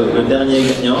le dernier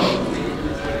gagnant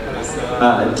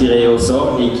à tirer au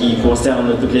sort et qui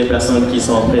concerne toutes les personnes qui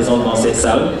sont présentes dans cette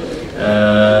salle.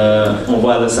 On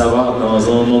va le savoir dans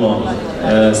un moment.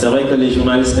 C'est vrai que les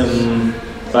journalistes n'aiment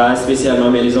pas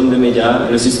spécialement, mais les hommes de médias,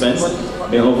 le suspense.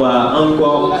 Mais on va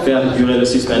encore faire durer le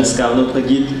suspense car notre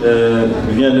guide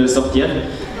vient de sortir.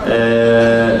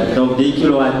 Donc dès qu'il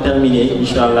aura terminé,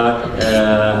 Inch'Allah,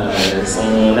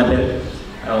 son appel,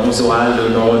 on saura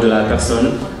le nom de la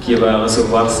personne qui va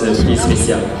recevoir ce prix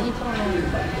spécial.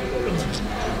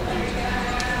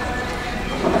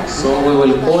 So we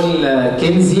will call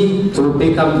Kenzie to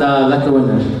pick up the lucky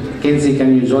winner. Kenzie,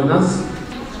 can you join us?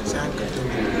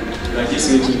 Like he's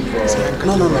waiting for...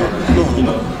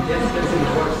 No.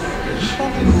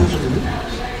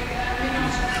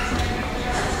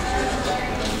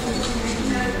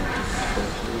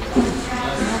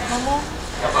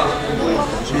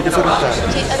 J'ai des photos.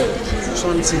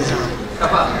 66 ans.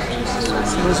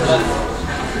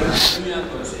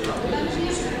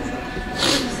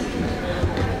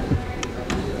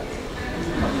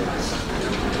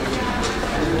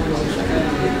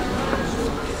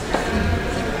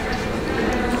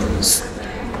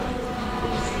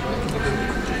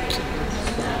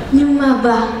 Nyuma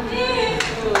ba.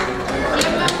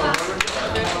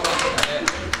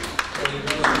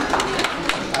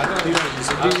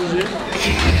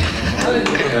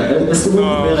 Est-ce que vous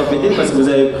pouvez répéter parce que vous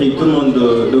avez pris tout le monde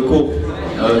de court.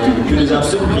 Tu nous as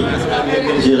surpris.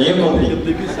 J'ai rien compris.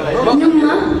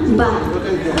 Nyuma ba.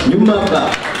 Nyuma ba.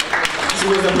 Sous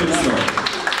vos applaudissements.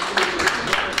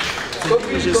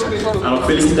 Alors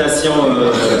félicitations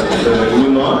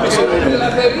Nyuma.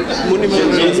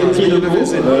 J'ai pris le coup.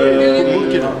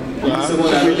 Une seconde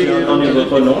après j'ai entendu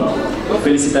votre nom.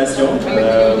 Félicitations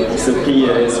pour ce prix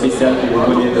spécial que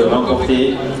vous venez de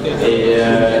remporter et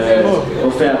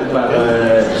offert par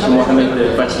Mohamed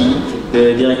Fachi,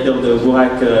 le directeur de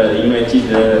Buraq United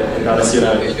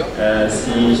International.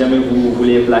 Si jamais vous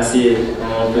voulez placer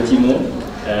un petit mot,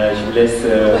 je vous laisse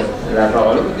la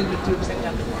parole.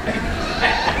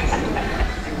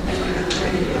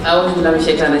 أعوذ بالله من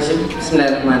الشيطان الرجيم بسم الله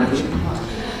الرحمن الرحيم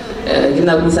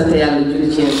ginnaaw bi ñu sant yàlla julli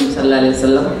ci Yonent bi sallallahu alayhi wa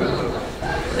sallam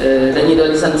dañuy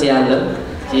doon sant yàlla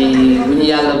ci bu ñu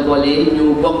yàlla boole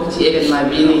ñu bokk ci événement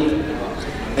bii nii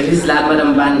l'islam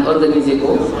madame Bane organisé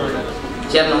ko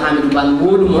Thierno Hamidou Bane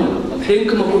wóolu ma dénk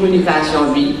ma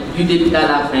communication bi du début à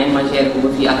la fin ma gère ko ba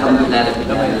fii alhamdulilah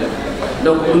rabbil alamin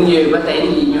donc bu ñu ñëwee ba tey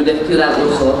ñu def tirage au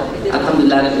sort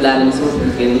alhamdulilah rabbil alamin sama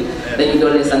public dañuy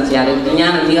doole sant yàlla di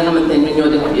ñaanal ñi nga xamante ne ñoo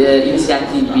def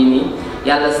initiative bii nii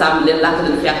yàlla sàmm leen laata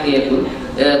leen fekk yeegul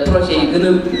projet yi gën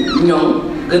a ñoŋ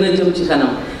gën a jëm ci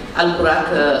kanam Buraq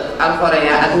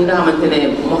Elhorreya ak ñi nga xamante ne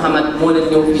Mouhamad moo leen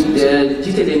ñëw fi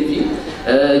jiite leen fi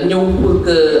ñëw pour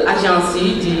que agence yi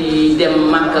di dem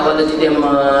Makka wala di dem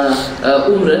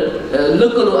umra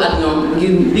lëkkaloo ak ñoom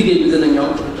ngir liggéey bi gën a ñoŋ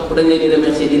donc dañ leen di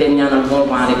remercier di leen ñaanal bon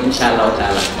vent rek incha allahu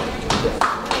taala.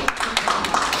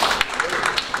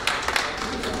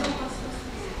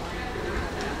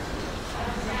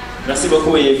 Merci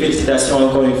beaucoup et félicitations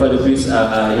encore une fois de plus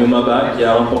à Nyuma Ba qui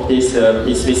a remporté ce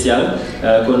prix spécial.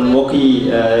 Kon mbokk yi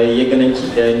yegg nañ ci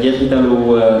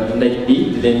njeexitalu ndaj bi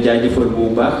di leen jaajëfal bu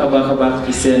baax a baax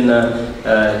ci seen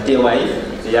teewaay.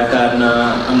 yaakaar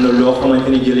naa am na loo xamante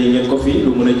ni jëlee ngeen ko fi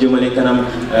lu mën a jëmale kanam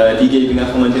liggéey bi nga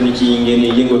xamante ni ci ngeen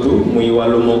yëngatu muy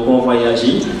wàllum convoyage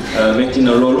yi metti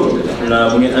na loolu na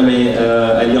bu ngeen amee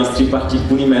alliance tripartite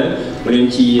bu ni mel bu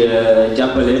leen ci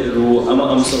jàppale lu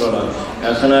am solo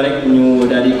la xanaa rek ñu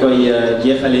daal di koy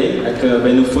jeexale ak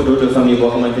benn photo de famille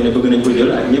boo xamante ne bëgg nañ ko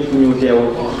jël ak ñëpp ñu teew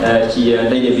ci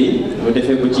ndaje bi ñu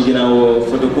defee ko ci ginnaaw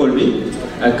photocall bi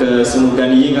ak sunu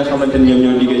gan yi nga xamante ni ñoom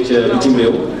ñoo liggéey ca bitim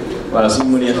réew. voilà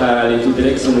suñu mënee xaarale tuuti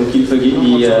rek sunu kilifa gi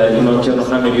di imam Thierno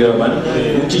Hamidou Bane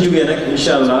bu ci jógee nag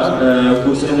incha allah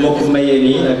pour suñu mbokk mayee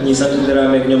nii ak ñi sant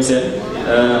Dramé ak ñoom seen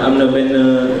am na benn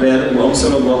reer bu am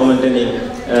solo boo xamante ni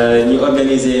ñi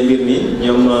organisé mbir mi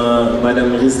ñoom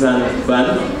madame Rislan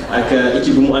Bane ak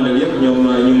équipe bu mu àndal yëpp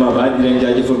ñoom ñu Maba di leen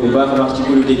jaajëfal bu baax a baax ci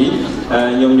kuréel gi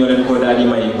ñoom ñoo leen ko daal di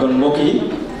may kon mbokk yi.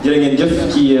 jërë ngeen jëf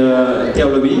ci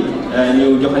teewlu bi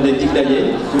ñu joxante dig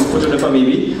daje pour photo de famille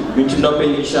bi ñu ci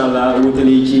noppee incha allah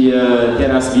wutali ci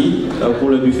terrasse bi pour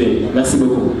le buffet merci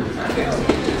beaucoup.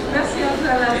 Merci à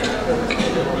vous.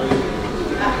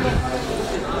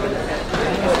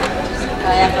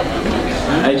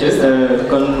 ayca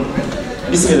kon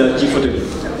bismillah ci photo bi.